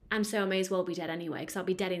 And so I may as well be dead anyway, because I'll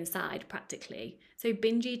be dead inside practically. So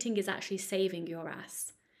binge eating is actually saving your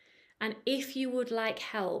ass. And if you would like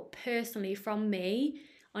help personally from me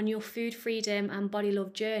on your food freedom and body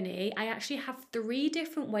love journey, I actually have 3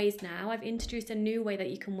 different ways now. I've introduced a new way that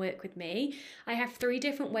you can work with me. I have 3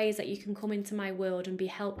 different ways that you can come into my world and be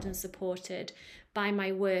helped and supported by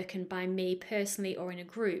my work and by me personally or in a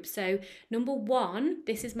group. So number 1,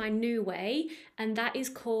 this is my new way, and that is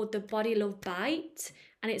called the Body Love Bite.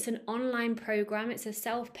 And it's an online program. It's a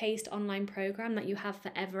self-paced online program that you have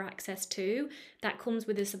forever access to. That comes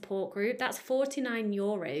with a support group. That's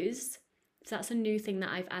 €49. So that's a new thing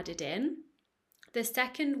that I've added in. The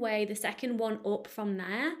second way, the second one up from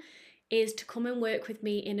there, is to come and work with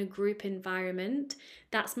me in a group environment.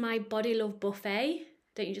 That's my Body Love Buffet.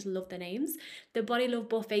 Don't you just love the names? The Body Love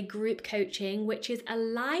Buffet group coaching, which is a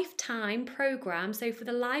lifetime program. So for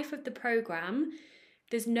the life of the program,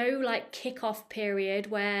 there's no like kick-off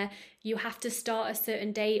period where you have to start a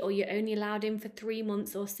certain date or you're only allowed in for 3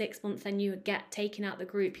 months or 6 months, then you get taken out the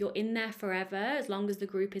group. You're in there forever as long as the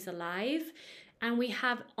group is alive. And we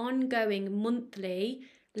have ongoing monthly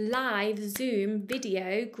live Zoom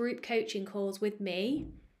video group coaching calls with me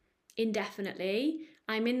indefinitely.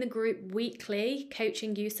 I'm in the group weekly,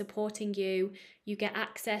 coaching you, supporting you. You get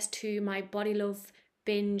access to my Body Love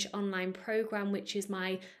Binge online program, which is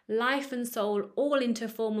my life and soul all into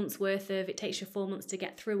 4 months worth of, it takes you 4 months to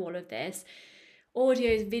get through all of this.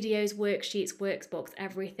 Audios, videos, worksheets, workbooks,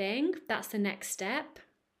 everything. That's the next step.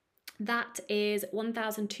 That is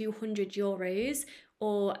 €1,200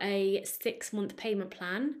 or a 6-month payment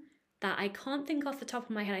plan that I can't think off the top of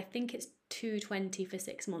my head. I think it's $220 for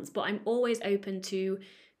 6 months, but I'm always open to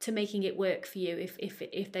making it work for you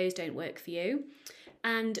if those don't work for you.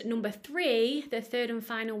 And number 3, the third and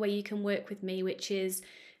final way you can work with me, which is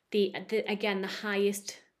the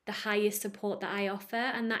highest support that I offer,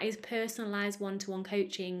 and that is personalized one-to-one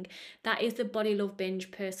coaching. That is the Body Love Binge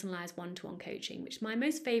personalized one-to-one coaching, which is my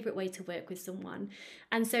most favorite way to work with someone.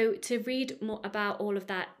 And so to read more about all of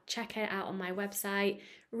that, check it out on my website.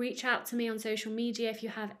 Reach out to me on social media if you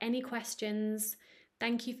have any questions.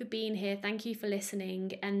 Thank you for being here. Thank you for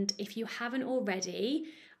listening. And if you haven't already,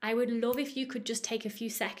 I would love if you could just take a few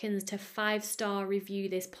seconds to 5-star review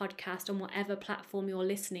this podcast on whatever platform you're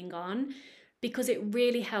listening on, because it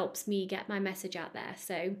really helps me get my message out there.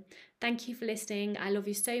 So thank you for listening. I love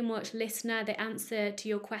you so much. Listener, the answer to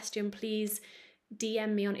your question, please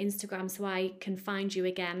DM me on Instagram so I can find you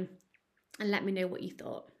again and let me know what you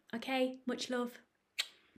thought. Okay, much love.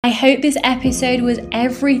 I hope this episode was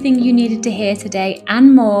everything you needed to hear today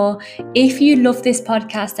and more. If you love this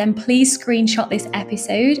podcast, then please screenshot this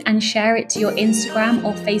episode and share it to your Instagram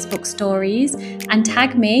or Facebook stories and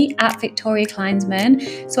tag me at Victoria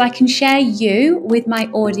Kleinsman so I can share you with my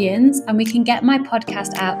audience and we can get my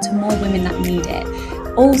podcast out to more women that need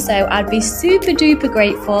it. Also, I'd be super duper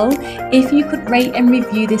grateful if you could rate and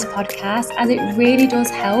review this podcast, as it really does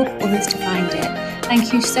help others to find it.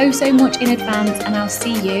 Thank you so much in advance, and I'll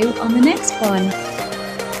see you on the next one.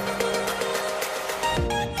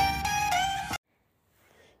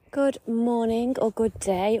 Good morning or good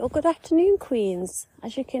day or good afternoon, Queens.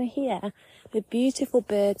 As you can hear, the beautiful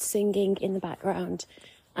birds singing in the background.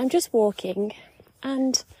 I'm just walking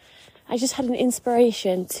and I just had an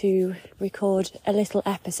inspiration to record a little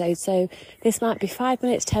episode. So this might be 5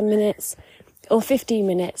 minutes, 10 minutes or 15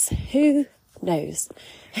 minutes. Who knows?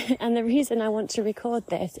 And the reason I want to record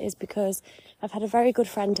this is because I've had a very good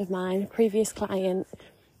friend of mine, a previous client,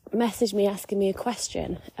 message me asking me a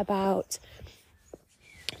question about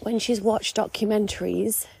when she's watched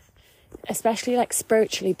documentaries, especially like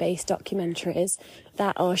spiritually based documentaries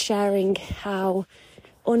that are sharing how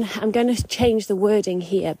I'm going to change the wording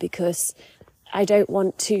here because I don't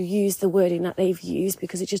want to use the wording that they've used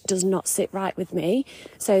because it just does not sit right with me.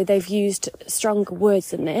 So they've used stronger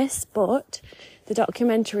words than this, but the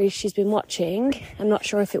documentary she's been watching, I'm not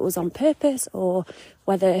sure if it was on purpose or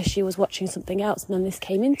whether she was watching something else and then this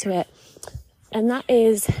came into it. And that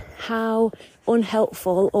is how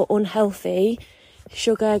unhelpful or unhealthy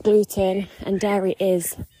sugar, gluten and dairy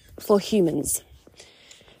is for humans.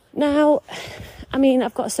 Now, I mean,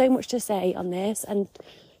 I've got so much to say on this, and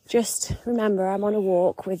just remember I'm on a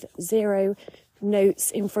walk with 0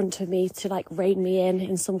 notes in front of me to like rein me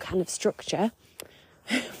in some kind of structure.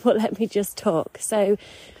 But let me just talk. So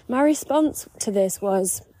my response to this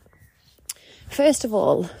was, first of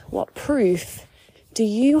all, what proof do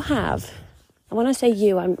you have? And when I say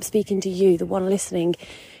you, I'm speaking to you, the one listening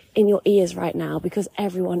in your ears right now, because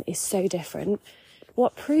everyone is so different.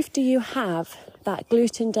 What proof do you have that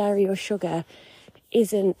gluten, dairy or sugar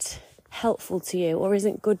isn't helpful to you or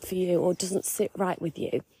isn't good for you or doesn't sit right with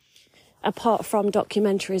you, apart from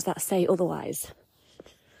documentaries that say otherwise?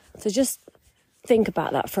 So just think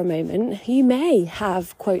about that for a moment. You may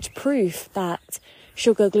have, quote, proof that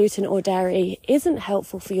sugar, gluten or dairy isn't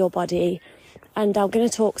helpful for your body, and I'm going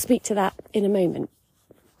to speak to that in a moment.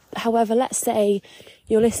 However, let's say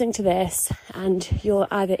you're listening to this and you're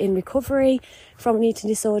either in recovery from an eating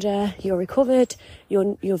disorder, you're recovered,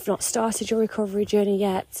 you've not started your recovery journey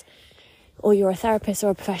yet, or you're a therapist or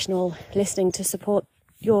a professional listening to support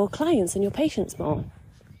your clients and your patients more.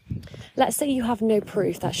 Let's say you have no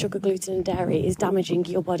proof that sugar, gluten and dairy is damaging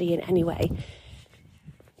your body in any way.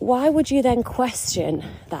 Why would you then question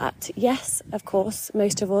that? Yes, of course,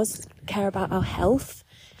 most of us care about our health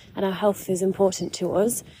and our health is important to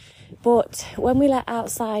us. But when we let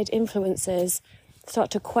outside influences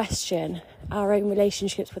start to question our own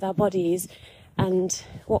relationships with our bodies and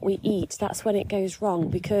what we eat, that's when it goes wrong.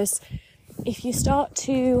 Because if you start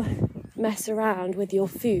to mess around with your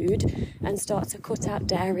food and start to cut out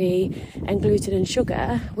dairy and gluten and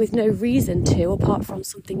sugar with no reason to, apart from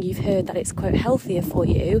something you've heard that it's, quote, healthier for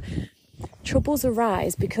you, troubles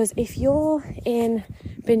arise. Because if you're in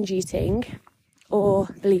binge eating or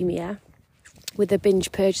bulimia with a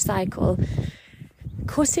binge purge cycle,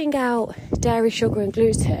 cutting out dairy, sugar and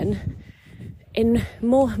gluten in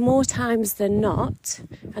more times than not,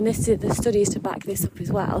 and this is the studies to back this up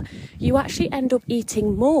as well, you actually end up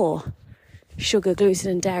eating more sugar,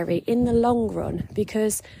 gluten and dairy in the long run,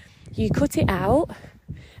 because you cut it out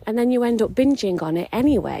and then you end up binging on it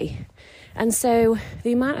anyway. And so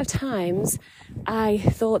the amount of times I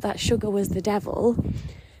thought that sugar was the devil,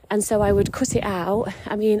 and so I would cut it out.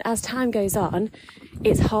 I mean, as time goes on,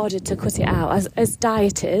 it's harder to cut it out. As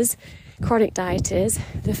dieters, chronic dieters,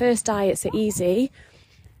 the first diets are easy,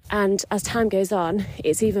 and as time goes on,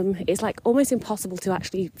 it's like almost impossible to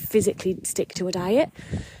actually physically stick to a diet.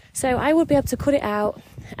 So I would be able to cut it out,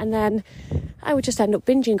 and then I would just end up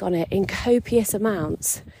binging on it in copious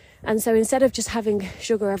amounts. And so instead of just having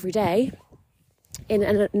sugar every day in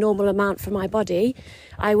a normal amount for my body,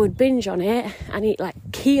 I would binge on it and eat like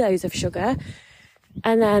kilos of sugar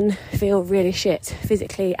and then feel really shit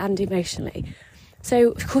physically and emotionally.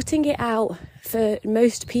 So cutting it out for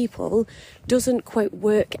most people doesn't, quote,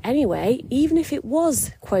 work anyway, even if it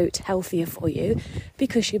was, quote, healthier for you,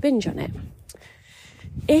 because you binge on it.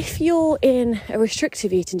 If you're in a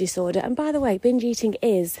restrictive eating disorder, and by the way, binge eating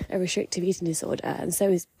is a restrictive eating disorder, and so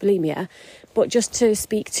is bulimia, but just to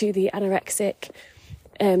speak to the anorexic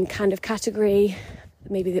kind of category,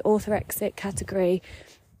 maybe the orthorexic category,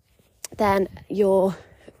 then you're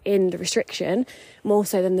in the restriction more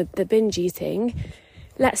so than the binge eating.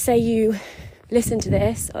 Let's say you listen to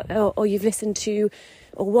this, or you've listened to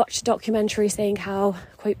or watched a documentary saying how,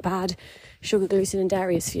 quote, bad sugar, gluten and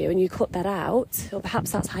dairy is for you, and you cut that out, or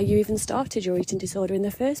perhaps that's how you even started your eating disorder in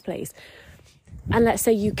the first place. And let's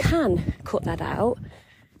say you can cut that out.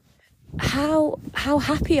 How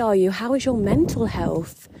happy are you? How is your mental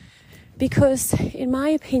health? Because in my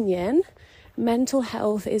opinion, mental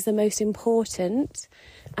health is the most important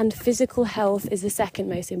and physical health is the second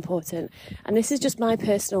most important. And this is just my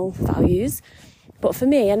personal values. But for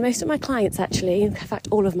me, and most of my clients actually, in fact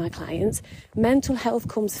all of my clients, mental health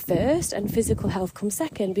comes first and physical health comes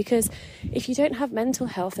second. Because if you don't have mental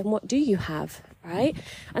health, then what do you have, right?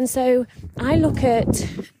 And so I look at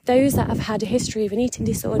those that have had a history of an eating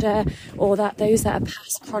disorder, or those that are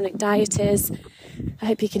past chronic dieters. I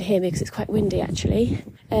hope you can hear me because it's quite windy actually.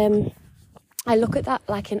 I look at that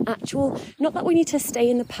like an actual, not that we need to stay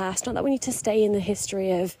in the past, not that we need to stay in the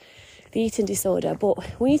history of the eating disorder,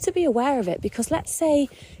 but we need to be aware of it, because let's say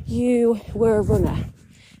you were a runner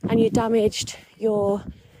and you damaged your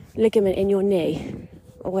ligament in your knee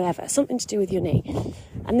or whatever, something to do with your knee,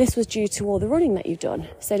 and this was due to all the running that you've done.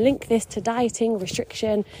 So link this to dieting,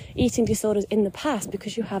 restriction, eating disorders in the past,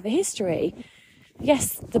 because you have a history.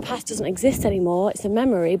 Yes, the past doesn't exist anymore, it's a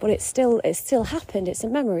memory, but it still happened. It's a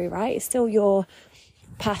memory, right? It's still your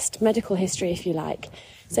past medical history, if you like.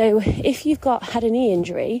 So if you've had a knee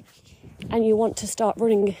injury and you want to start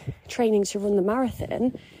training to run the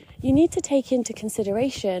marathon, you need to take into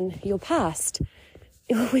consideration your past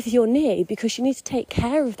with your knee, because you need to take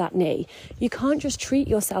care of that knee. You can't just treat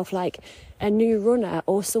yourself like a new runner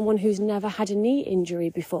or someone who's never had a knee injury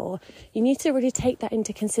before. You need to really take that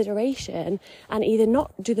into consideration and either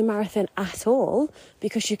not do the marathon at all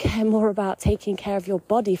because you care more about taking care of your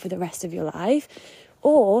body for the rest of your life,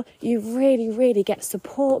 or you really, really get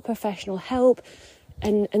support, professional help,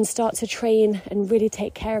 and start to train and really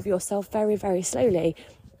take care of yourself very, very slowly.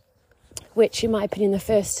 Which, in my opinion, the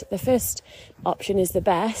first option is the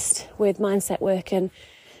best, with mindset work and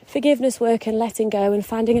forgiveness work and letting go and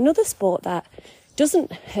finding another sport that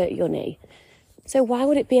doesn't hurt your knee. So why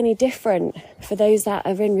would it be any different for those that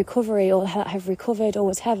are in recovery or that have recovered or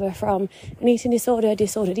whatever from an eating disorder,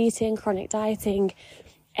 disordered eating, chronic dieting,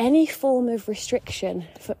 any form of restriction,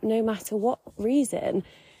 for no matter what reason?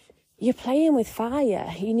 You're playing with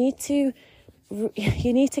fire. You need to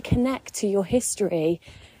connect to your history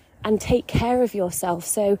and take care of yourself.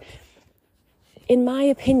 So in my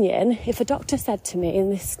opinion, if a doctor said to me,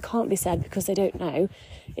 and this can't be said because they don't know,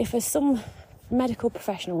 if some medical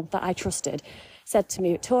professional that I trusted said to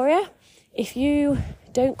me, Victoria, if you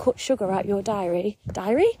don't cut sugar out your diet,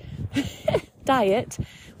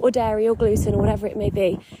 or dairy or gluten or whatever it may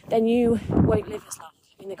be, then you won't live as long.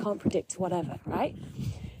 I mean, they can't predict whatever, right?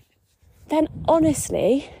 Then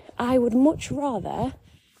honestly, I would much rather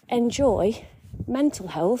enjoy mental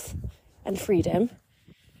health and freedom,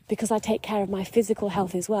 because I take care of my physical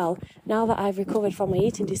health as well. Now that I've recovered from my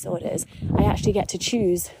eating disorders, I actually get to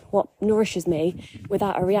choose what nourishes me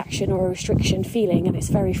without a reaction or a restriction feeling, and it's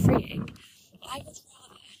very freeing. I would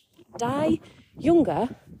rather die younger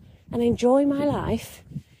and enjoy my life,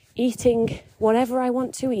 eating whatever I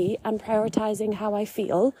want to eat and prioritising how I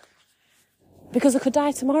feel, because I could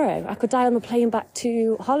die tomorrow. I could die on the plane back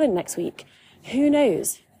to Holland next week. Who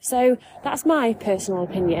knows? So that's my personal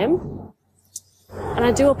opinion. And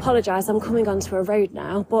I do apologise, I'm coming onto a road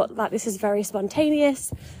now, but this is a very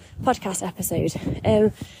spontaneous podcast episode.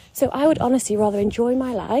 So I would honestly rather enjoy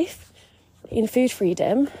my life in food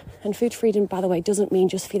freedom. And food freedom, by the way, doesn't mean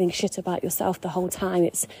just feeling shit about yourself the whole time.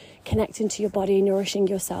 It's connecting to your body, nourishing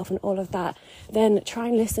yourself and all of that. Then try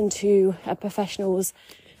and listen to a professional's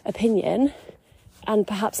opinion and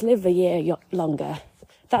perhaps live a year longer.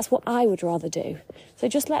 That's what I would rather do. So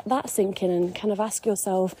just let that sink in and kind of ask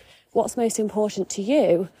yourself what's most important to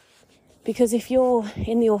you. Because if you're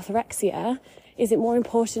in the orthorexia, is it more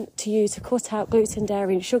important to you to cut out gluten,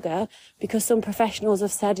 dairy and sugar because some professionals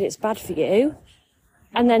have said it's bad for you,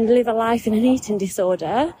 and then live a life in an eating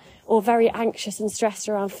disorder, or very anxious and stressed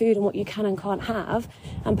around food and what you can and can't have,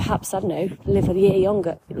 and perhaps, I don't know, live a year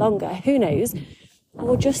longer, who knows?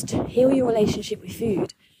 Or just heal your relationship with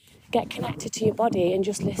food. Get connected to your body and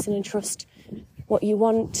just listen and trust what you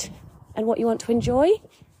want and what you want to enjoy.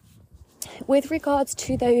 With regards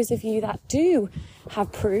to those of you that do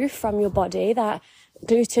have proof from your body that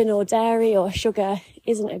gluten or dairy or sugar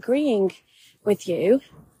isn't agreeing with you,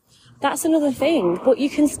 that's another thing, but you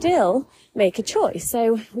can still make a choice.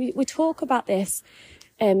 So we talk about this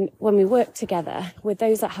when we work together with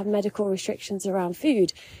those that have medical restrictions around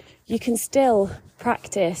food. You can still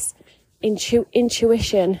practice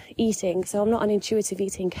intuition eating. So I'm not an intuitive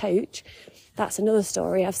eating coach. That's another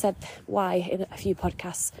story. I've said why in a few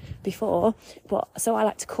podcasts before. But so I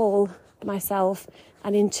like to call myself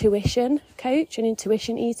an intuition coach, an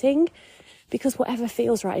intuition eating, because whatever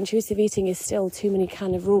feels right, intuitive eating is still too many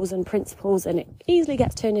kind of rules and principles, and it easily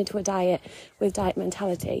gets turned into a diet with diet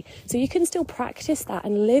mentality. So you can still practice that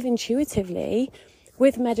and live intuitively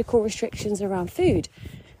with medical restrictions around food.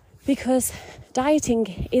 Because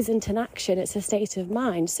dieting isn't an action, it's a state of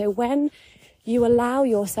mind. So when you allow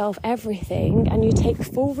yourself everything and you take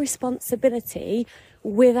full responsibility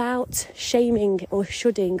without shaming or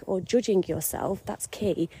shoulding or judging yourself, that's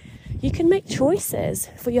key. You can make choices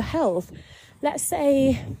for your health. Let's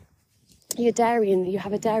say you're dairy and you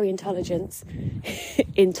have a dairy intolerance.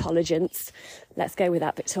 Let's go with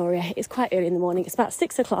that, Victoria. It's quite early in the morning. It's about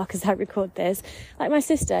 6 o'clock as I record this. Like my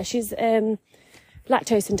sister, she's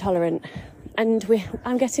lactose intolerant, and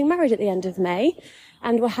I'm getting married at the end of May,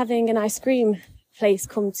 and we're having an ice cream place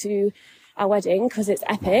come to our wedding because it's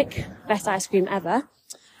epic, best ice cream ever.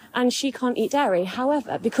 And she can't eat dairy.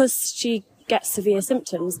 However, because she gets severe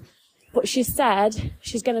symptoms, but she said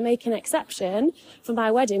she's going to make an exception for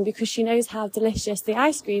my wedding because she knows how delicious the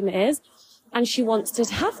ice cream is and she wants to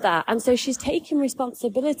have that. And so she's taking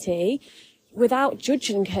responsibility without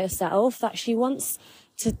judging herself that she wants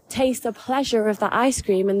to taste the pleasure of that ice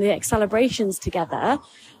cream and the celebrations together.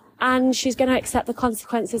 And she's going to accept the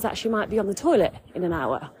consequences that she might be on the toilet in an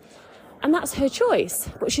hour. And that's her choice,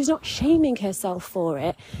 but she's not shaming herself for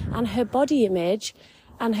it. And her body image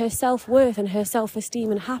and her self-worth and her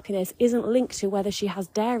self-esteem and happiness isn't linked to whether she has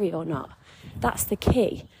dairy or not. That's the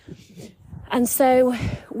key. And so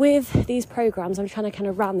with these programs, I'm trying to kind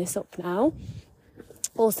of round this up now.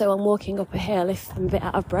 Also, I'm walking up a hill if I'm a bit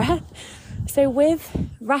out of breath. So with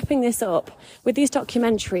wrapping this up, with these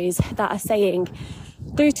documentaries that are saying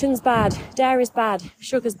gluten's bad, dairy's bad,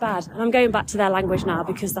 sugar's bad, and I'm going back to their language now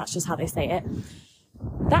because that's just how they say it.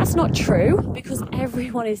 That's not true because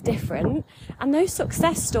everyone is different. And those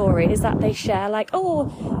success stories that they share, like,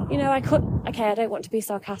 oh, you know, I don't want to be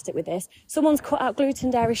sarcastic with this. Someone's cut out gluten,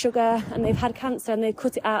 dairy, sugar, and they've had cancer and they've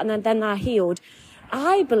cut it out and then they're healed.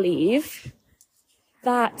 I believe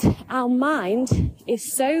that our mind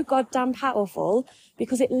is so goddamn powerful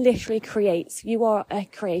because it literally creates. You are a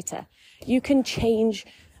creator. You can change,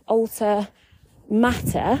 alter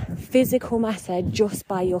matter, physical matter, just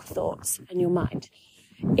by your thoughts and your mind.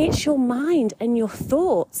 It's your mind and your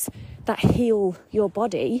thoughts that heal your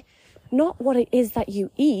body, not what it is that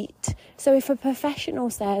you eat. So if a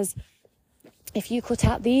professional says, if you cut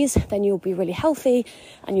out these, then you'll be really healthy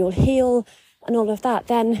and you'll heal and all of that,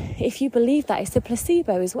 then if you believe that, it's a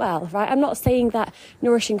placebo as well, right? I'm not saying that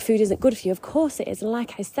nourishing food isn't good for you. Of course it is. And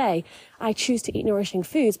like I say, I choose to eat nourishing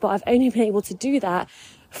foods, but I've only been able to do that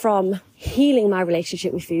from healing my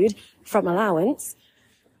relationship with food, from allowance.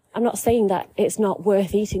 I'm not saying that it's not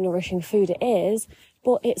worth eating nourishing food. It is,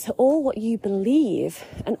 but it's all what you believe.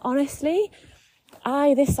 And honestly,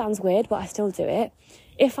 this sounds weird, but I still do it.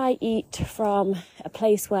 If I eat from a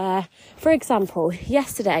place where, for example,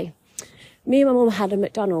 yesterday, me and my mum had a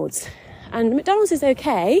McDonald's, and McDonald's is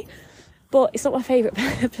okay, but it's not my favourite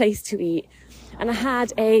place to eat. And I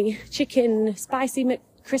had a spicy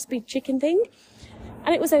McCrispy chicken thing,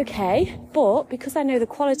 and it was okay, but because I know the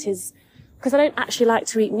qualities, because I don't actually like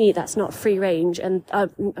to eat meat that's not free range, and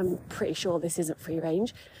I'm pretty sure this isn't free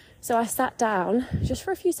range. So I sat down just for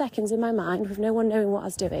a few seconds in my mind with no one knowing what I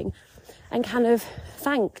was doing and kind of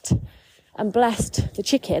thanked and blessed the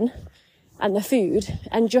chicken and the food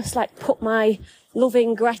and just like put my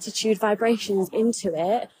loving gratitude vibrations into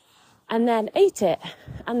it and then ate it.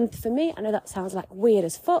 And for me, I know that sounds like weird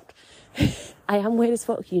as fuck. I am weird as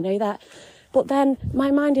fuck, you know that. But then my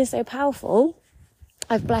mind is so powerful.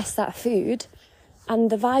 I've blessed that food and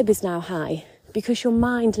the vibe is now high because your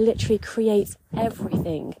mind literally creates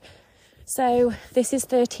everything. So this is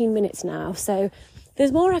 13 minutes now. So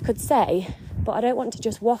there's more I could say, but I don't want to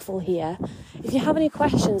just waffle here. If you have any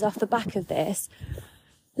questions off the back of this,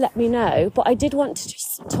 let me know. But I did want to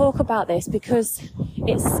just talk about this because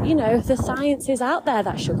it's, you know, the science is out there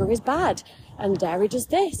that sugar is bad and dairy does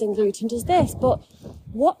this and gluten does this. But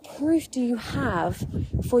what proof do you have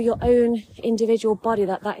for your own individual body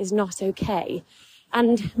that that is not okay?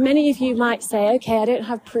 And many of you might say, okay, I don't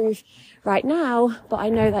have proof right now, but I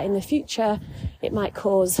know that in the future it might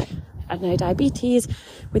cause, I don't know, diabetes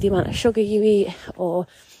with the amount of sugar you eat, or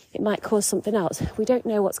it might cause something else. We don't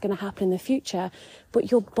know what's going to happen in the future,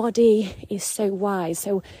 but your body is so wise.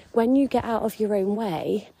 So when you get out of your own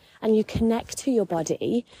way and you connect to your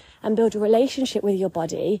body and build a relationship with your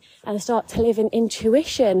body and start to live in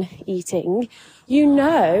intuition eating, you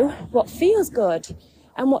know what feels good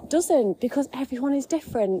and what doesn't, because everyone is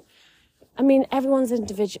different. I mean, everyone's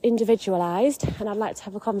individualized, and I'd like to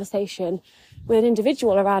have a conversation with an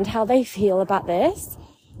individual around how they feel about this.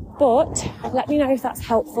 But let me know if that's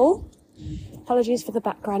helpful. Apologies for the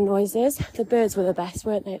background noises. The birds were the best,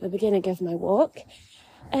 weren't they, at the beginning of my walk?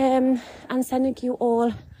 And sending you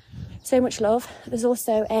all so much love. There's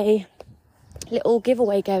also a little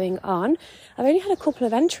giveaway going on. I've only had a couple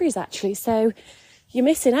of entries actually, so you're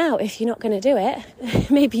missing out if you're not going to do it.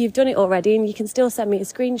 Maybe you've done it already and you can still send me a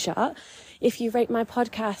screenshot. If you rate my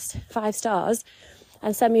podcast 5 stars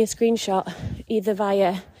and send me a screenshot either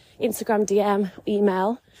via Instagram DM,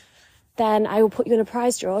 email, then I will put you in a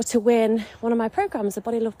prize draw to win one of my programs, the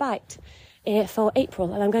Body Love Bite, for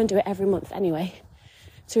April. And I'm going to do it every month anyway,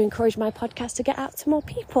 to encourage my podcast to get out to more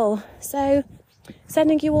people. So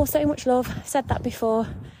sending you all so much love. Said that before.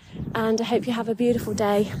 And I hope you have a beautiful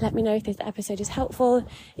day. Let me know if this episode is helpful.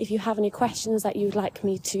 If you have any questions that you'd like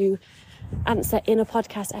me to answer in a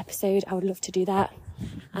podcast episode, I would love to do that.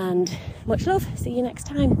 And much love. See you next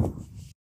time.